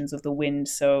personified versions of the wind.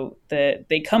 So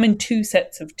they come in 2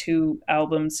 sets of 2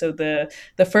 albums. So the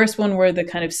first one were the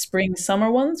kind of spring summer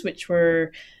ones, which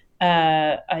were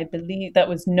I believe that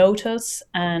was Notus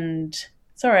and,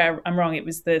 sorry, I'm wrong. It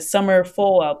was the summer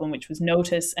fall album, which was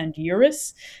Notus and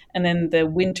Eurus, and then the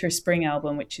winter spring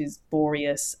album, which is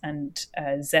Boreas and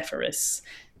Zephyrus.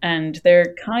 And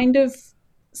they're kind of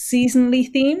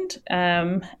seasonally themed,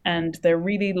 and they're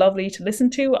really lovely to listen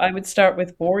to. I would start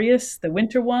with Boreas, the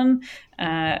winter one.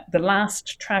 The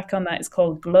last track on that is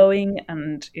called Glowing,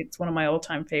 and it's one of my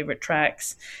all-time favorite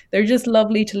tracks. They're just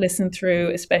lovely to listen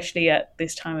through, especially at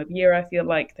this time of year. I feel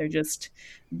like they're just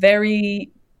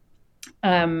very,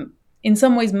 in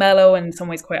some ways mellow and in some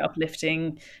ways quite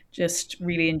uplifting, just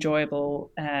really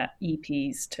enjoyable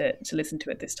EPs to listen to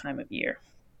at this time of year.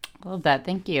 Love that.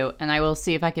 Thank you. And I will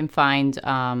see if I can find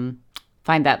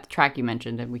that track you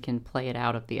mentioned and we can play it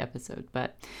out of the episode.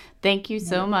 But thank you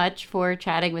so much for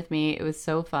chatting with me. It was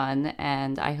so fun,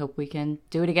 and I hope we can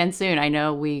do it again soon. I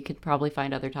know we could probably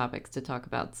find other topics to talk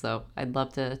about, so I'd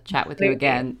love to chat with you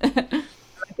again. I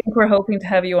think we're hoping to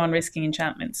have you on Risking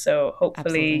Enchantment, so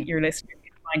hopefully your listeners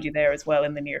can find you there as well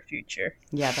in the near future.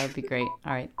 Yeah, that would be great.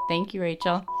 All right. Thank you,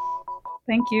 Rachel.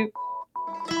 Thank you.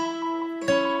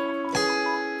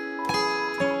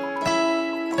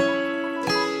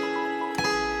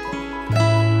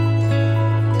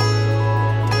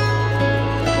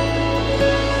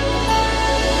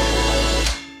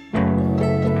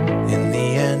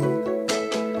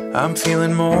 I'm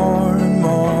feeling more and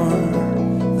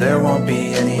more, there won't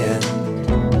be any end.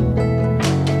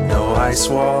 No ice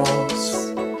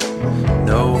walls,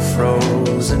 no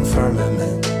frozen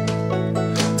firmament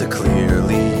to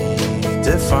clearly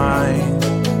define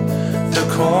the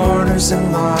corners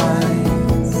and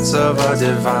lines of a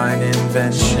divine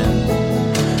invention.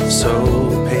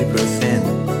 So paper thin,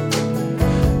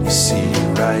 you see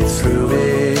right through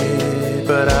it,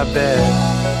 but I bet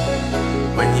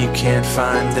when you can't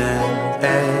find an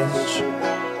edge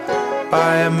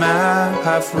by a map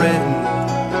I've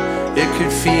written, it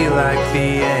could feel like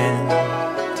the end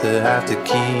to have to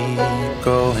keep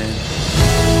going.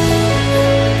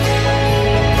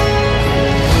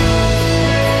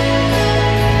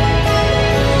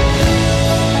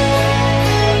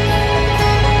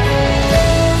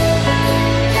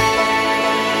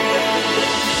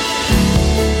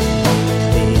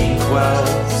 The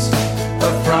inkwells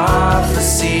of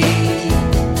prophecy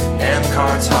and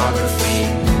cartography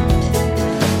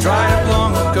dried up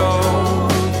long ago.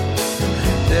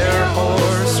 They're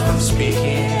hoarse from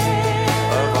speaking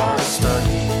of our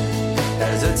study,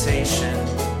 hesitation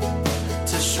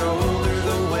to shoulder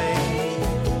the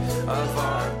weight of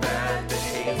our bad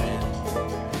behavior.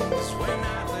 When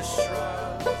Atlas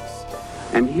shrugs.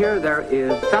 And here there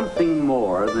is something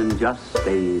more than just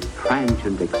a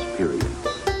transient experience.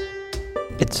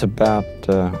 It's about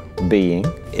being.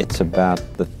 It's about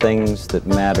the things that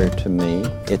matter to me.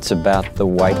 It's about the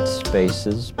white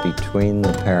spaces between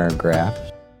the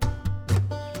paragraphs.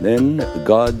 Then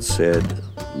God said,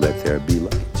 "Let there be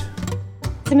light."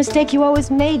 It's a mistake you always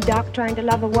made, Doc, trying to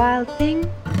love a wild thing.